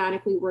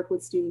automatically work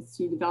with students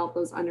to develop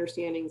those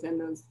understandings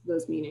and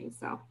those meanings.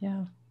 So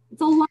yeah,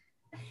 it's a lot.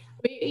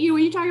 You know,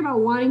 when you talk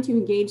about wanting to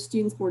engage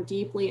students more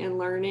deeply in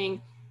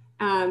learning,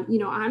 you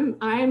know,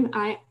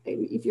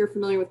 if you're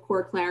familiar with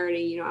Core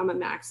Clarity, you know, I'm a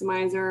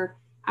maximizer.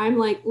 I'm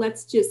like,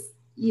 let's just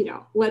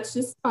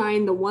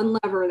find the one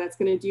lever that's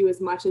going to do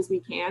as much as we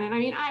can. And I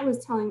mean, I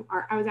was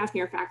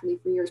asking our faculty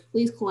for years,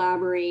 please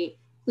collaborate,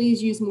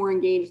 please use more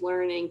engaged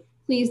learning,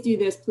 please do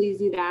this, please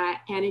do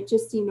that. And it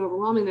just seemed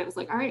overwhelming that it was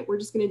like, all right, we're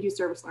just going to do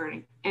service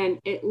learning. And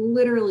it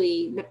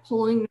literally,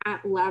 pulling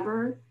that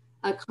lever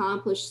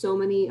accomplished so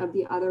many of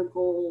the other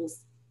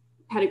goals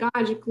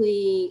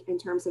pedagogically, in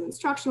terms of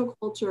instructional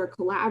culture,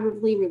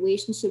 collaboratively,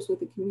 relationships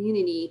with the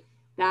community,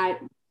 that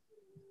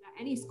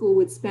any school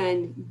would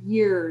spend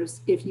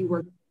years if you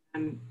worked with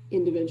them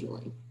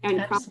individually, and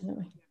absolutely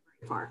probably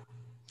very far.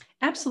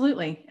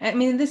 Absolutely. I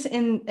mean,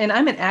 and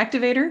I'm an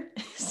activator.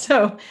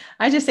 So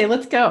I just say,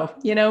 let's go.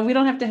 We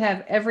don't have to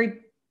have every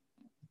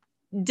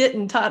we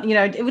don't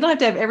have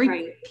to have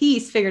every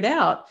piece figured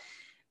out,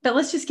 but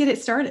let's just get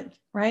it started.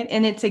 Right.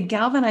 And it's a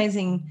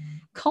galvanizing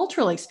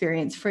cultural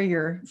experience for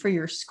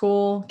your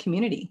school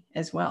community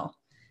as well.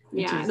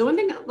 Yeah.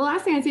 The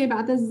last thing I'd say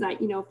about this is that,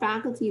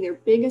 faculty, their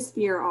biggest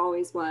fear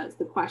always was,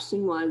 the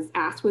question was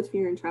asked with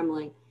fear and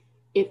trembling,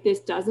 if this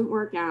doesn't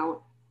work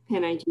out,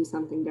 can I do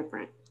something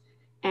different?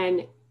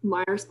 And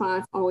my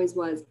response always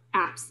was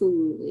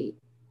absolutely.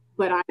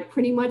 But I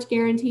pretty much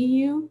guarantee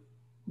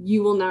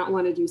you will not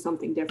want to do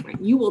something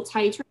different. You will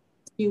titrate,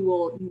 you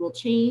will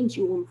change,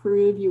 you will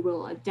improve, you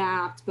will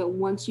adapt. But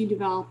once you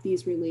develop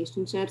these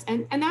relationships,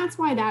 and that's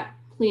why that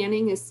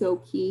planning is so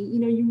key.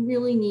 You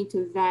really need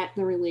to vet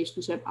the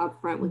relationship up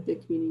front with the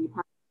community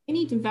partner. You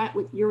need to vet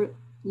with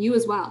you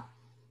as well.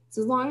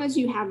 So as long as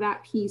you have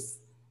that piece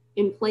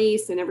in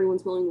place and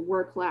everyone's willing to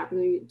work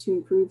collaboratively to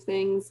improve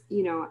things,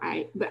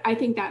 but I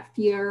think that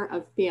fear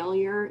of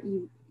failure,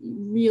 you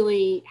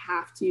really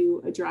have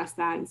to address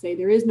that and say,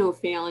 there is no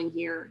failing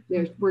here.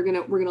 We're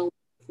gonna look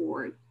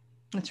forward.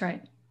 That's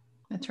right.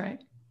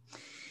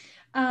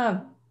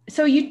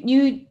 So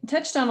you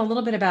touched on a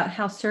little bit about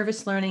how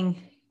service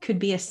learning could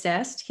be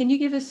assessed. Can you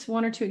give us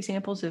one or two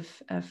examples of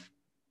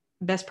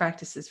best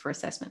practices for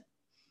assessment?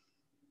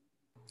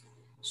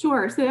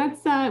 Sure. So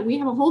that's, we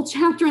have a whole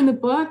chapter in the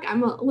book.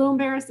 I'm a little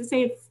embarrassed to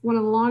say it's one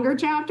of the longer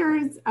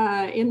chapters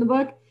in the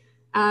book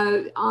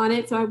on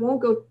it. So I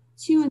won't go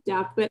too in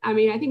depth, but I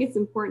mean, I think it's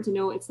important to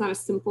know it's not a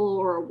simple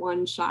or a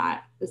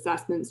one-shot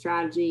assessment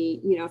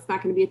strategy. It's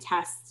not going to be a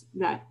test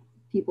that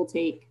people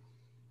take.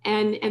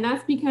 And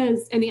that's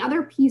because, and the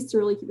other piece to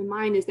really keep in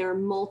mind is there are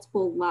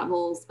multiple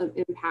levels of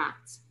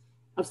impact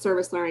of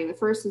service learning. The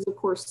first is, of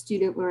course,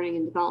 student learning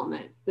and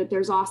development, but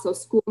there's also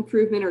school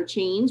improvement or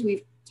change.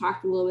 We've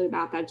talked a little bit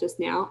about that just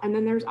now. And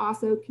then there's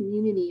also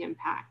community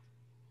impact.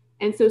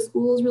 And so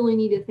schools really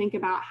need to think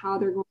about how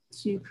they're going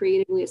to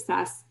creatively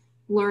assess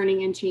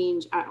learning and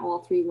change at all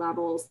three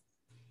levels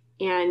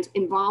and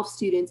involve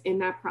students in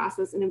that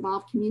process and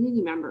involve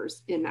community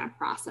members in that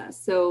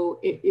process. So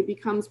it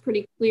becomes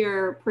pretty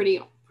clear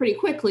pretty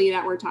quickly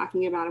that we're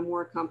talking about a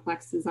more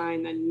complex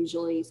design than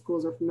usually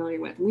schools are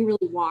familiar with. And we really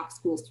walk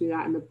schools through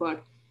that in the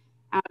book.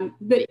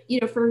 But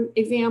for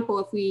example,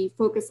 if we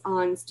focus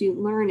on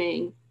student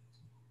learning,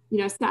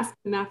 assessment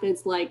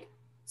methods like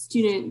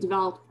student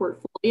developed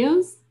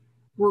portfolios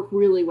work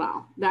really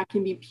well. That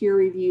can be peer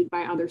reviewed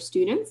by other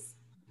students.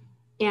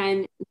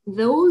 And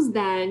those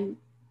then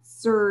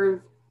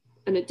serve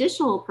an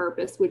additional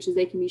purpose, which is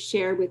they can be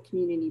shared with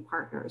community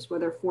partners,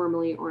 whether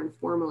formally or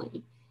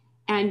informally.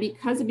 And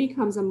because it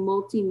becomes a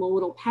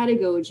multimodal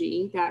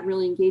pedagogy that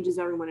really engages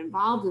everyone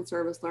involved in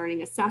service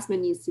learning,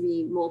 assessment needs to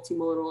be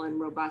multimodal and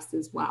robust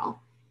as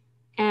well.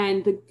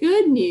 And the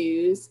good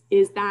news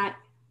is that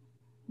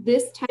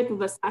this type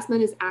of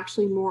assessment is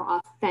actually more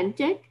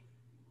authentic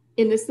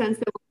in the sense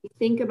that when we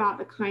think about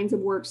the kinds of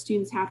work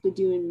students have to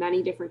do in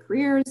many different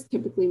careers,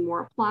 typically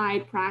more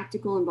applied,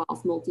 practical,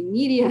 involves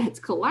multimedia, it's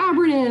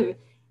collaborative,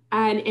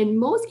 and in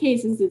most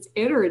cases it's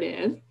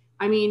iterative.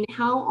 I mean,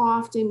 how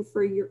often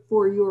for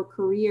your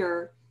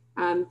career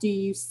do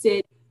you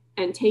sit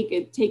and take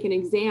an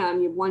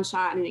exam? You have one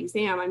shot at an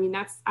exam. I mean,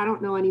 I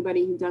don't know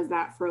anybody who does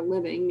that for a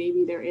living.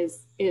 Maybe there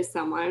is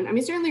someone. I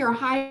mean, certainly are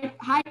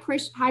high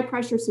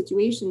pressure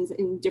situations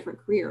in different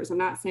careers. I'm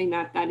not saying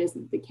that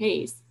isn't the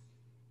case.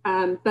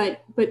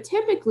 But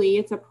typically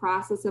it's a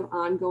process of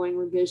ongoing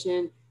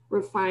revision,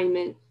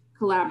 refinement,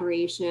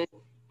 collaboration.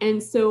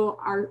 And so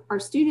our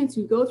students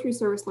who go through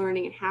service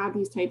learning and have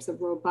these types of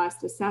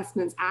robust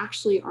assessments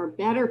actually are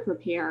better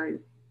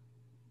prepared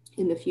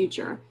in the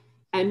future.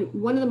 And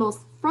one of the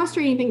most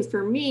frustrating things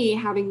for me,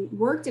 having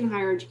worked in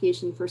higher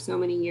education for so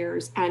many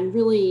years and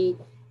really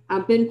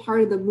been part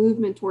of the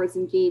movement towards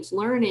engaged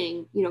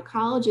learning,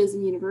 colleges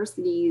and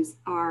universities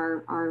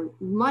are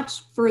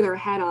much further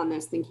ahead on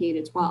this than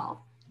K-12.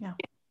 Yeah.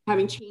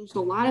 Having changed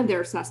a lot of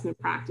their assessment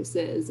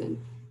practices. And,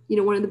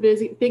 one of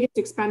the biggest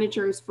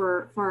expenditures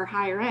for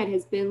higher ed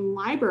has been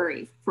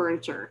library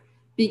furniture,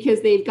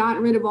 because they've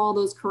gotten rid of all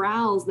those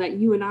corrals that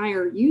you and I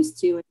are used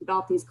to and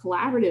developed these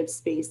collaborative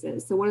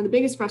spaces. So one of the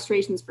biggest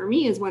frustrations for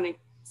me is when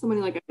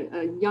somebody like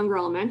a younger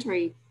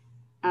elementary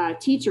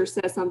teacher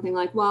says something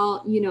like,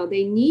 well,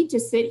 they need to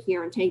sit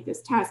here and take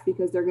this test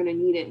because they're going to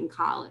need it in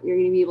college. You're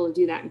going to be able to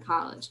do that in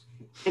college.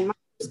 And my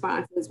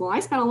response is, well, I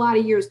spent a lot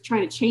of years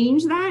trying to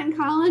change that in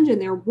college, and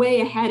they're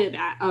way ahead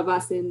of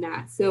us in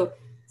that. So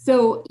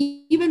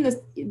even this,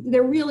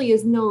 there really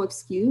is no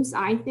excuse.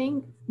 I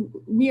think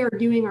we are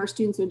doing our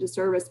students a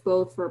disservice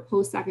both for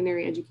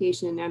post-secondary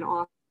education and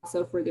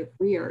also for their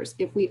careers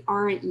if we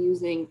aren't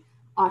using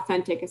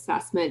authentic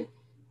assessment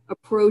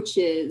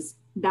approaches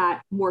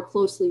that more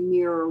closely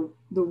mirror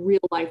the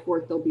real life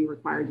work they'll be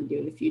required to do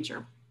in the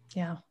future.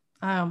 Yeah.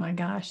 Oh my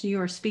gosh,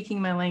 you are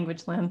speaking my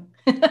language, Lynn.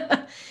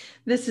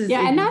 This is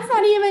and that's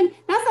not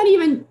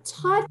even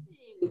touching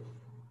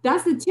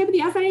that's the tip of the,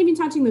 that's not even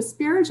touching the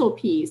spiritual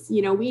piece.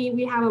 You know,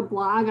 we have a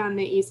blog on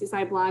the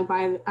ACSI blog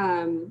by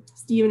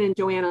Stephen and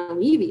Joanna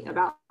Levy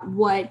about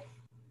what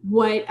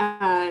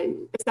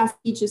assess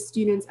teaches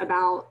students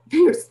about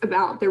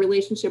their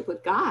relationship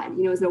with God.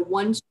 You know, is it a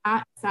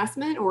one-shot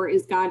assessment, or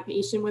is God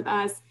patient with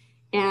us,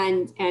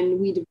 and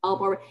we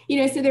develop our,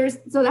 you know, so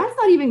that's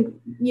not even,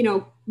 you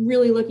know,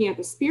 really looking at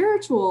the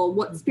spiritual,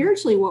 what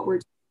we're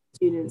teaching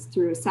students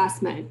through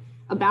assessment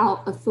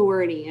about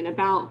authority and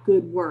about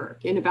good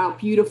work and about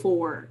beautiful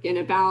work and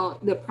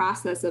about the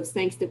process of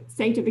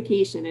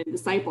sanctification and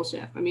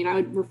discipleship. I mean, I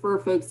would refer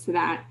folks to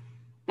that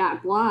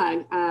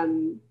blog.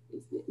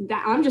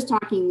 That I'm just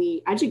talking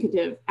the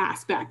educative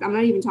aspect. I'm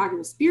not even talking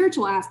the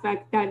spiritual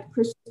aspect that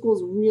Christian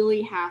schools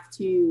really have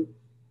to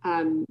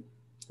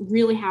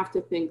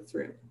think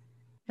through.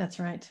 That's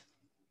right.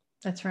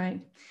 That's right.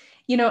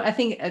 You know, I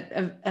think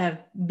a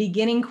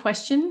beginning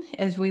question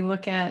as we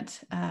look at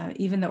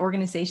even the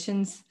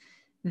organizations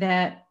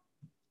that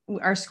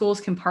our schools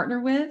can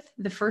partner with,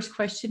 the first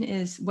question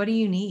is, what do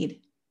you need?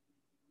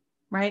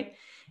 Right?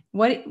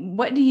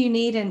 What do you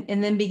need?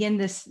 And then begin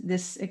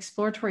this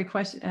exploratory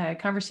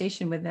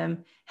conversation with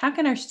them. How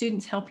can our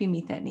students help you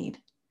meet that need?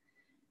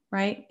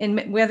 Right?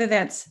 And whether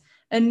that's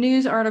a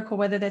news article,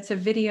 whether that's a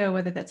video,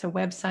 whether that's a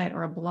website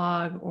or a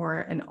blog or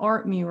an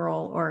art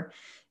mural or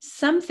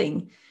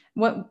something,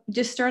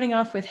 just starting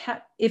off with,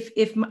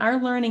 if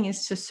our learning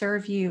is to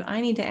serve you, I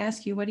need to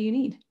ask you, what do you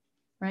need?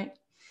 Right?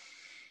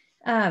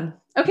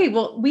 Okay,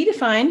 well,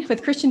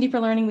 with Christian Deeper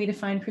Learning, we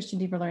define Christian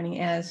Deeper Learning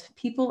as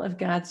people of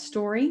God's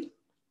story,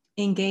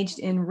 engaged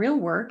in real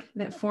work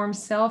that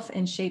forms self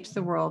and shapes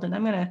the world. And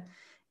I'm going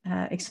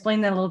to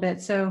explain that a little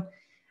bit. So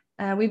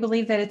we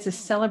believe that it's a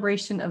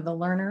celebration of the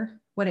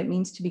learner, what it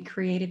means to be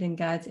created in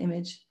God's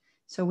image.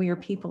 So we are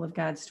people of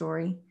God's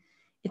story.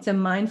 It's a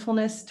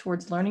mindfulness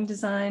towards learning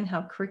design,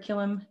 how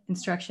curriculum,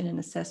 instruction, and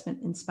assessment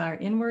inspire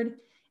inward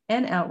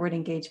and outward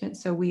engagement.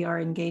 So we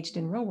are engaged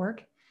in real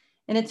work.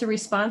 And it's a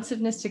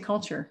responsiveness to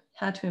culture,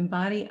 how to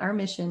embody our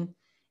mission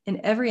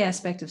in every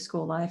aspect of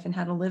school life and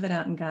how to live it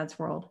out in God's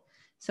world.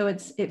 So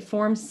it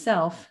forms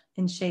self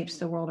and shapes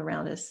the world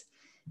around us.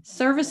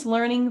 Service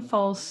learning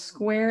falls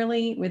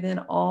squarely within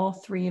all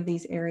three of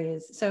these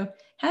areas. So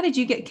how did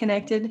you get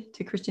connected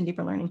to Christian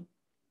Deeper Learning?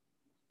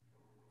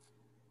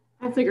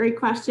 That's a great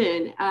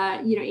question.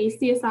 You know,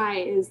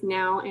 ACSI is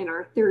now in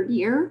our third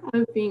year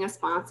of being a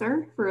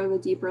sponsor for the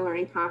Deeper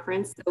Learning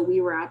Conference. So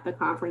we were at the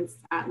conference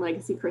at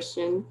Legacy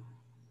Christian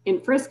in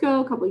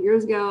Frisco a couple of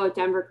years ago, at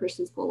Denver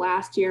Christian School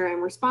last year,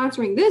 and we're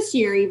sponsoring this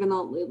year, even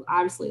though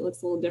obviously it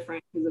looks a little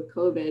different because of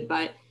COVID.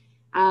 But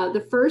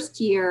the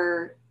first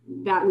year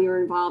that we were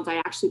involved, I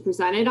actually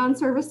presented on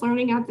service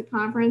learning at the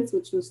conference,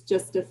 which was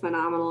just a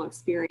phenomenal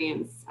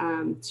experience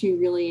to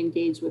really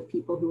engage with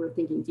people who were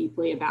thinking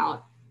deeply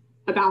about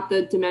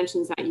the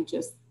dimensions that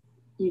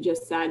you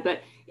just said.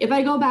 But if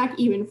I go back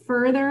even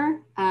further,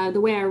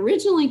 the way I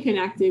originally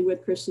connected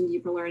with Christian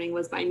Deeper Learning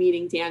was by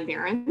meeting Dan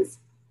Behrens.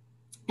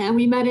 And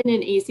we met in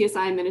an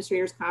ACSI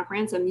Administrators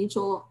Conference. A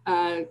mutual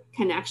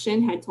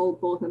connection had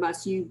told both of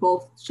us, you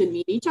both should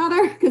meet each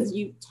other because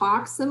you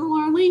talk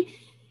similarly.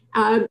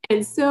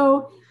 And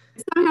so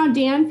somehow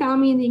Dan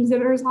found me in the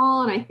exhibitors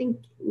hall, and I think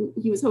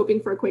he was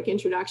hoping for a quick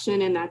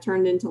introduction, and that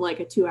turned into like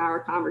a 2-hour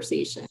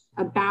conversation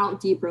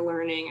about deeper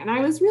learning. And I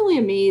was really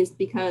amazed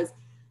because,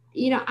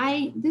 you know,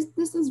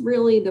 this is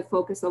really the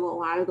focus of a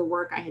lot of the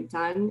work I had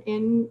done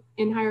in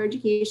higher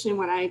education,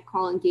 what I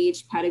call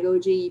engaged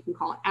pedagogy. You can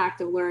call it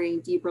active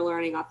learning, deeper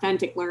learning,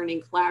 authentic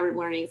learning, collaborative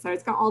learning. So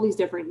it's got all these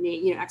different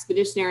names, you know,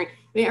 expeditionary. I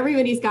mean,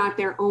 everybody's got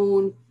their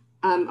own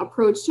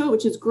approach to it,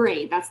 which is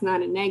great. That's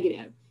not a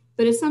negative.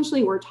 But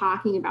essentially, we're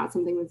talking about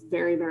something that's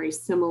very, very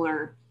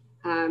similar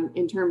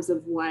in terms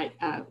of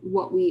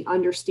what we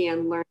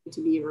understand learning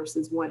to be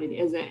versus what it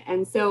isn't.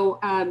 And so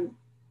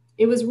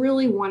it was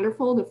really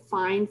wonderful to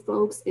find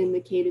folks in the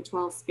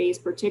K-12 space,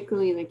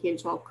 particularly in the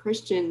K-12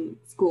 Christian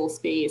school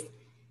space,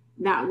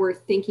 that were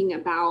thinking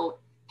about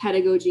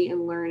pedagogy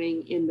and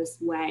learning in this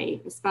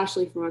way,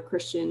 especially from a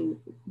Christian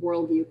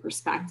worldview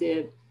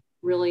perspective,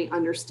 really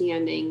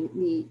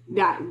understanding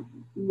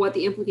what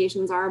the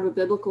implications are of a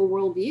biblical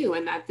worldview,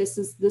 and that this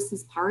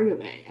is part of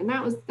it. And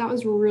that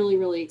was really,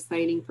 really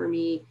exciting for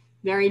me,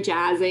 very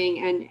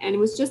jazzing. And it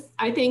was just,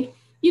 I think,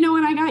 you know,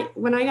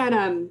 when I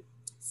got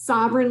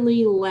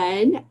sovereignly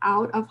led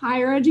out of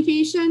higher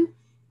education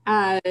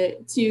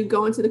to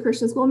go into the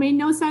Christian school, it made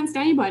no sense to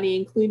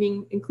anybody,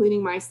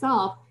 including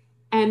myself.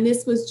 And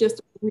this was just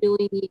a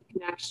really neat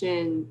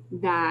connection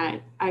that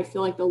I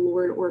feel like the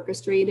Lord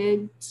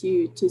orchestrated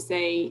to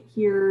say,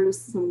 here's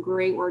some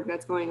great work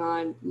that's going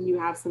on. You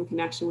have some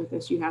connection with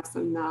this. You have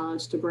some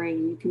knowledge to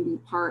bring. You can be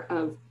part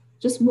of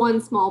just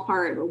one small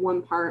part, but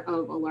one part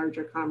of a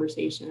larger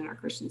conversation in our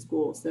Christian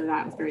school. So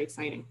that was very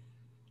exciting.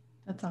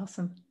 That's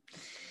awesome.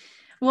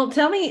 Well,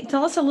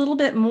 tell us a little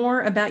bit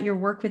more about your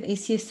work with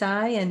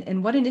ACSI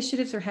and what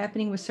initiatives are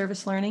happening with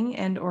service learning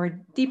and or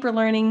deeper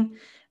learning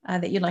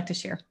that you'd like to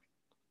share.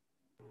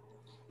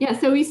 Yeah,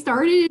 so we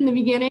started in the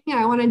beginning.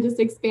 I want to just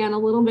expand a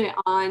little bit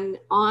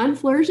on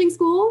flourishing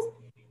schools.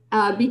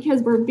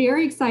 because we're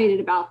very excited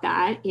about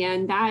that.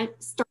 And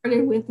that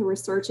started with a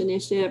research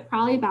initiative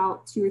probably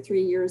about 2 or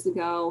 3 years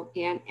ago.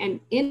 And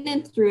in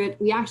and through it,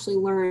 we actually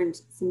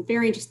learned some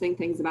very interesting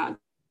things about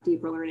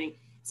deeper learning.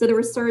 So the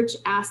research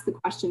asked the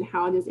question,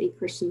 how does a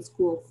Christian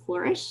school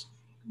flourish?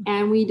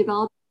 And we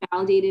developed and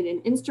validated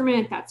an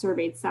instrument that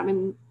surveyed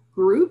 7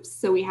 groups.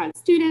 So we had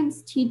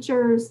students,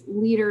 teachers,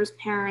 leaders,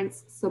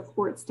 parents,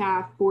 support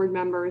staff, board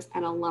members,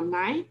 and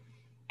alumni.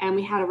 And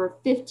we had over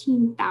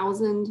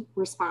 15,000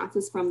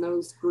 responses from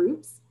those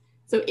groups.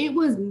 So it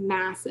was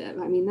massive.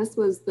 I mean, this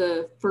was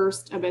the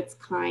first of its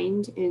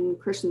kind in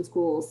Christian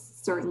schools,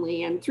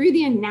 certainly. And through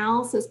the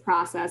analysis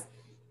process,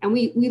 and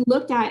we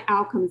looked at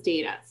outcomes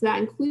data. So that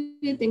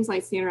included things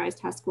like standardized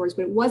test scores,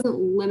 but it wasn't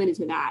limited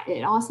to that.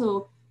 It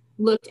also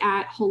looked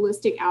at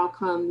holistic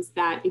outcomes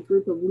that a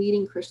group of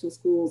leading Christian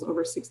schools,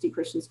 over 60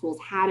 Christian schools,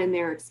 had in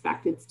their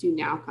expected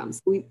student outcomes.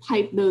 So we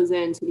piped those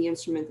into the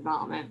instrument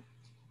development.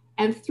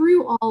 And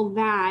through all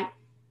that,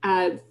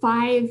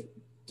 5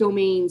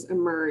 domains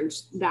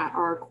emerged that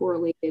are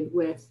correlated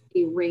with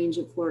a range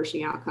of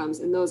flourishing outcomes.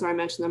 And those are, I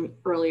mentioned them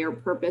earlier: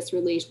 purpose,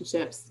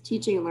 relationships,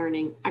 teaching and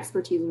learning,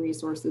 expertise and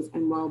resources,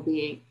 and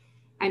well-being.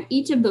 And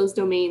each of those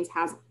domains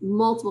has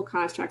multiple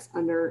constructs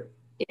under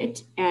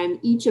it. And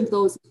each of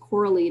those is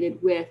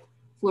correlated with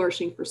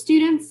flourishing for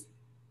students,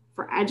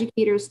 for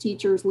educators,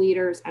 teachers,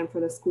 leaders, and for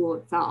the school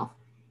itself.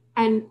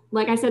 And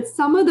like I said,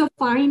 some of the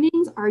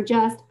findings are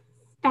just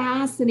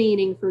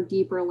fascinating for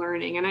deeper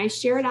learning. And I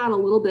shared out a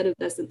little bit of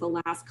this at the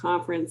last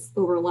conference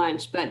over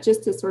lunch, but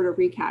just to sort of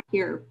recap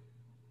here,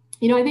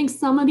 I think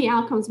some of the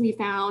outcomes we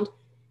found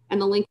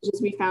and the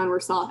linkages we found were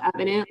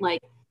self-evident,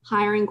 like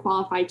hiring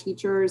qualified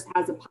teachers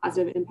has a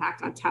positive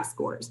impact on test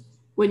scores.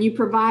 When you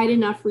provide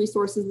enough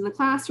resources in the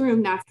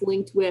classroom, that's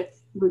linked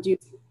with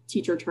reduced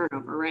teacher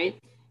turnover, right?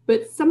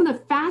 But some of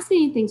the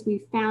fascinating things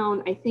we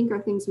found, I think, are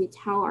things we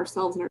tell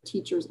ourselves and our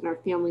teachers and our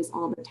families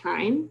all the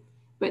time,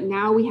 but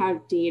now we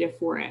have data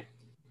for it.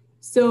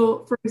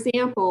 So for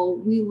example,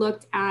 we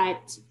looked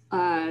at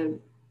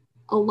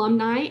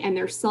alumni and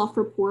their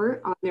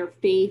self-report on their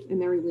faith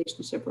and their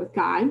relationship with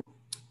God.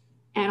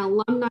 And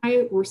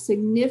alumni were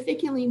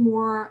significantly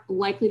more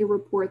likely to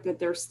report that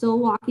they're still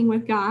walking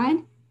with God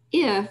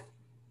if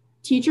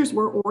teachers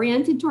were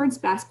oriented towards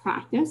best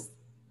practice,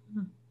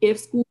 if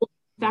schools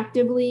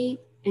effectively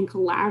and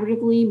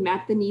collaboratively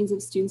met the needs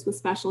of students with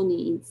special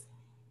needs,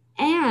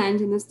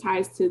 and this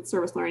ties to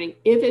service learning,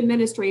 if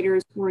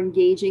administrators were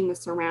engaging the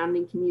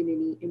surrounding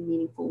community in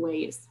meaningful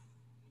ways.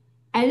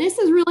 And this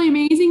is really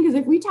amazing because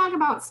if we talk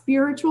about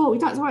spiritual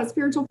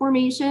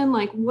formation,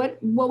 like what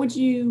would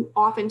you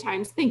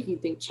oftentimes think? You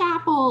think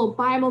chapel,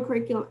 Bible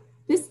curriculum,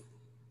 this,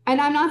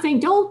 and I'm not saying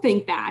don't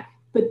think that,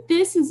 but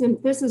this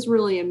is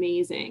really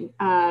amazing.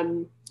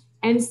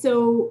 And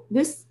so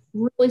this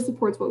really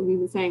supports what we've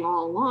been saying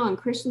all along.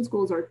 Christian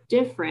schools are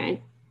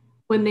different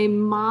when they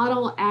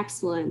model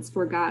excellence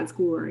for God's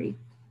glory,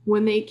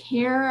 when they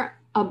care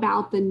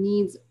about the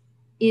needs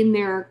in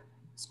their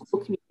school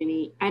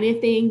community, and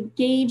if they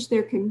engage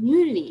their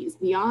communities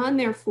beyond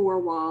their 4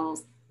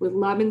 walls with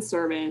love and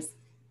service,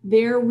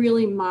 they're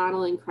really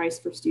modeling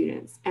Christ for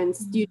students. And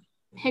students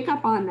pick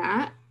up on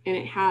that, and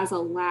it has a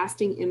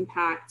lasting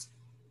impact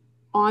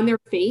on their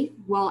faith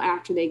well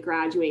after they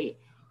graduate.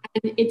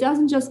 And it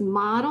doesn't just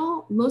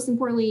model, most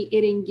importantly,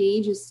 it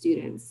engages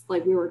students,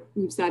 like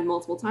we've said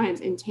multiple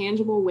times, in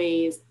tangible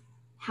ways,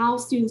 how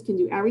students can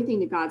do everything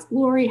to God's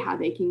glory, how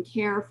they can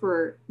care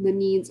for the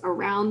needs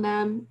around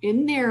them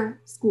in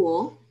their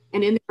school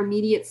and in their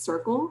immediate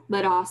circle,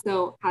 but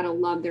also how to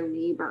love their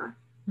neighbor,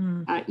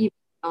 even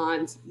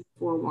beyond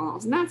 4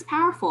 walls. And that's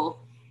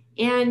powerful.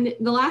 And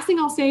the last thing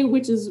I'll say,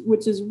 which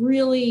is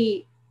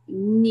really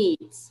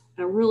neat,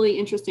 a really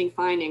interesting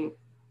finding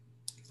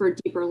for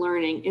deeper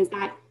learning, is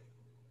that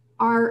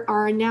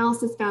our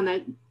analysis found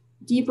that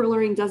deeper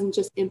learning doesn't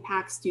just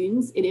impact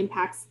students, it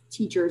impacts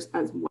teachers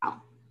as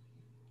well.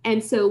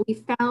 And so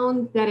we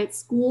found that at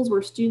schools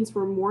where students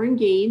were more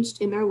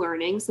engaged in their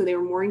learning, so they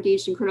were more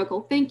engaged in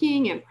critical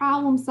thinking and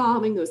problem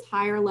solving, those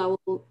higher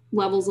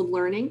levels of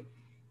learning,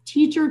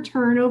 teacher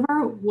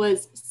turnover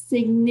was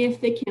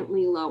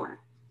significantly lower.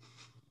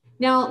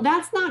 Now,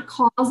 that's not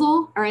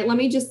causal. All right, let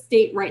me just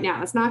state right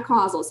now, it's not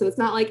causal. So it's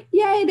not like,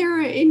 yay, they're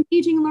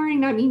engaging in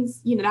learning. That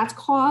means, that's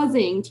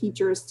causing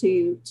teachers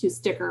to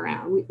stick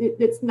around.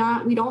 It's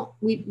not,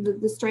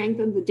 the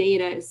strength of the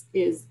data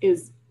is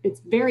it's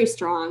very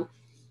strong,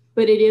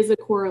 but it is a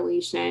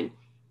correlation.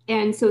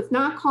 And so it's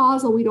not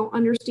causal. We don't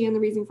understand the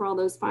reason for all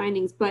those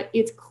findings, but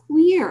it's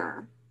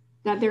clear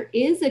that there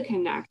is a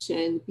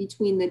connection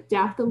between the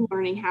depth of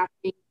learning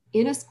happening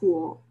in a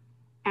school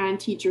and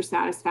teacher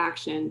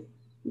satisfaction,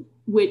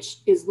 which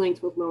is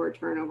linked with lower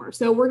turnover.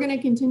 So we're going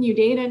to continue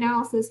data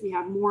analysis. We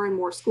have more and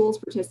more schools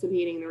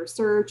participating in the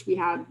research. We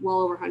have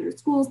well over 100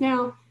 schools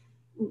now.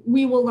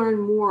 We will learn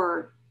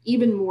more,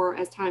 even more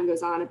as time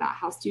goes on, about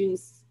how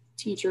students,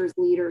 teachers,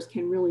 leaders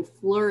can really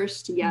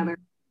flourish together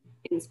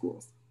in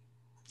schools.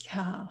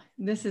 Yeah,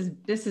 this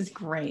is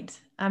great.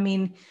 I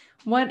mean,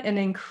 what an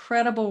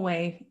incredible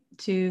way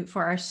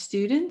for our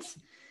students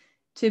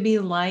to be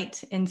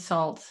light and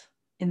salt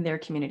in their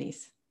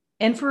communities,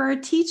 and for our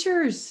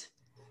teachers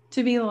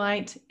to be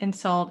light and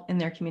salt in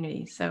their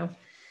communities. So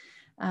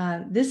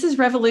this is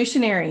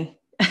revolutionary.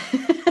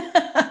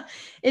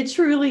 It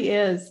truly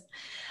is.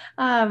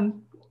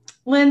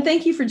 Lynn,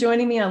 thank you for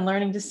joining me on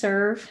Learning to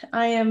Serve.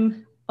 I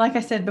am, like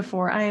I said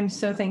before, I am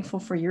so thankful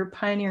for your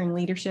pioneering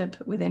leadership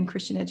within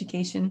Christian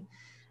education,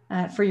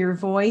 for your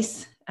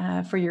voice,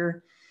 for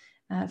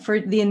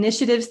the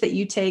initiatives that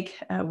you take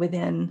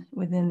within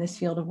this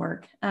field of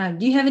work.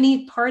 Do you have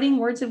any parting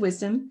words of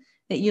wisdom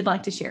that you'd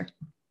like to share?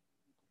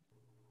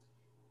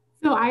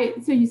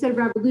 So you said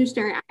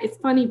revolutionary. It's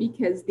funny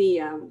because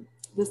the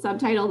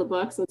subtitle of the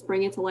book, so let's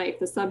bring it to life.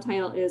 The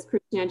subtitle is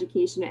Christian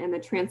Education and the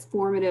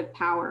Transformative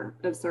Power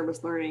of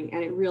Service Learning,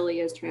 and it really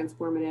is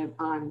transformative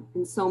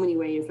in so many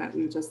ways that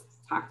we just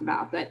talked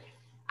about. But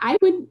I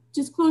would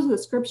just close with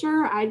a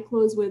scripture. I'd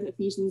close with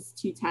Ephesians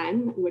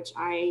 2:10, which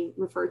I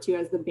refer to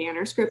as the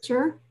banner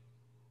scripture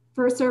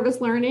for service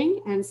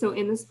learning. And so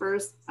in this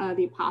verse,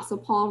 the Apostle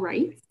Paul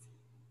writes,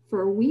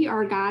 "For we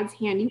are God's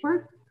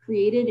handiwork,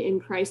 created in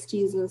Christ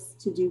Jesus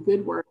to do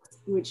good works,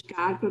 which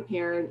God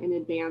prepared in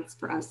advance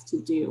for us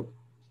to do."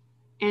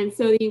 And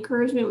so the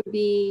encouragement would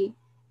be,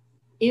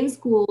 in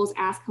schools,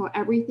 ask how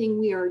everything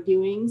we are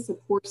doing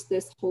supports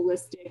this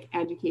holistic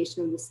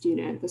education of the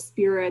student, the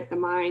spirit, the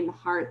mind, the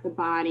heart, the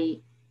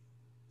body.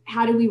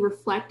 How do we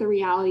reflect the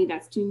reality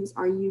that students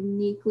are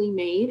uniquely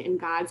made in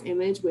God's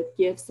image with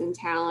gifts and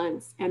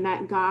talents, and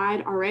that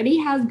God already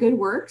has good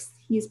works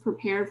He's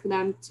prepared for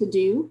them to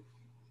do?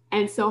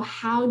 And so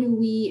how do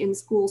we in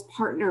schools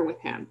partner with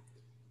Him?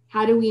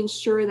 How do we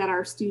ensure that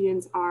our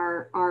students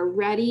are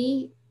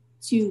ready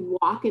to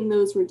walk in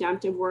those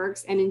redemptive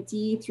works, and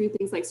indeed through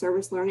things like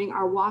service learning,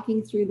 are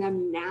walking through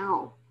them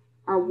now,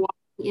 are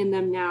walking in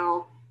them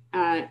now,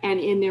 and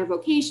in their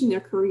vocation,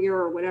 their career,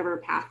 or whatever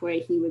pathway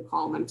He would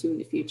call them to in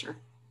the future.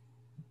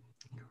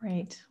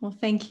 Great. Well,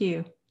 thank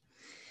you.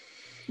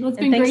 Well, it's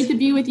been great to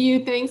be with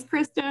you. Thanks,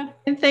 Krista.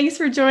 And thanks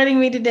for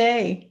joining me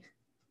today.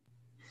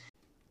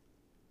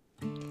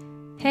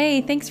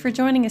 Hey, thanks for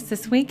joining us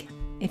this week.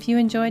 If you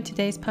enjoyed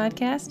today's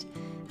podcast,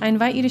 I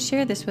invite you to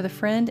share this with a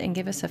friend and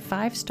give us a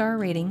 5-star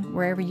rating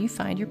wherever you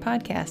find your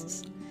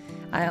podcasts.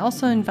 I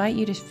also invite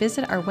you to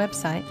visit our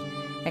website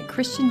at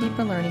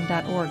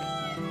christiandeeperlearning.org.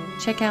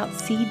 Check out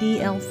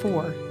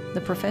CDL4,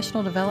 the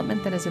professional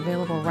development that is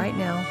available right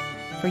now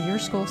for your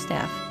school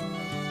staff.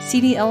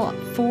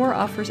 CDL4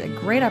 offers a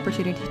great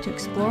opportunity to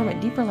explore what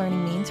deeper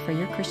learning means for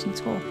your Christian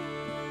school.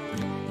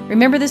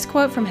 Remember this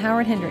quote from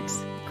Howard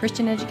Hendricks: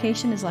 "Christian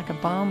education is like a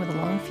bomb with a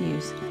long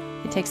fuse.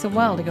 It takes a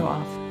while to go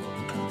off.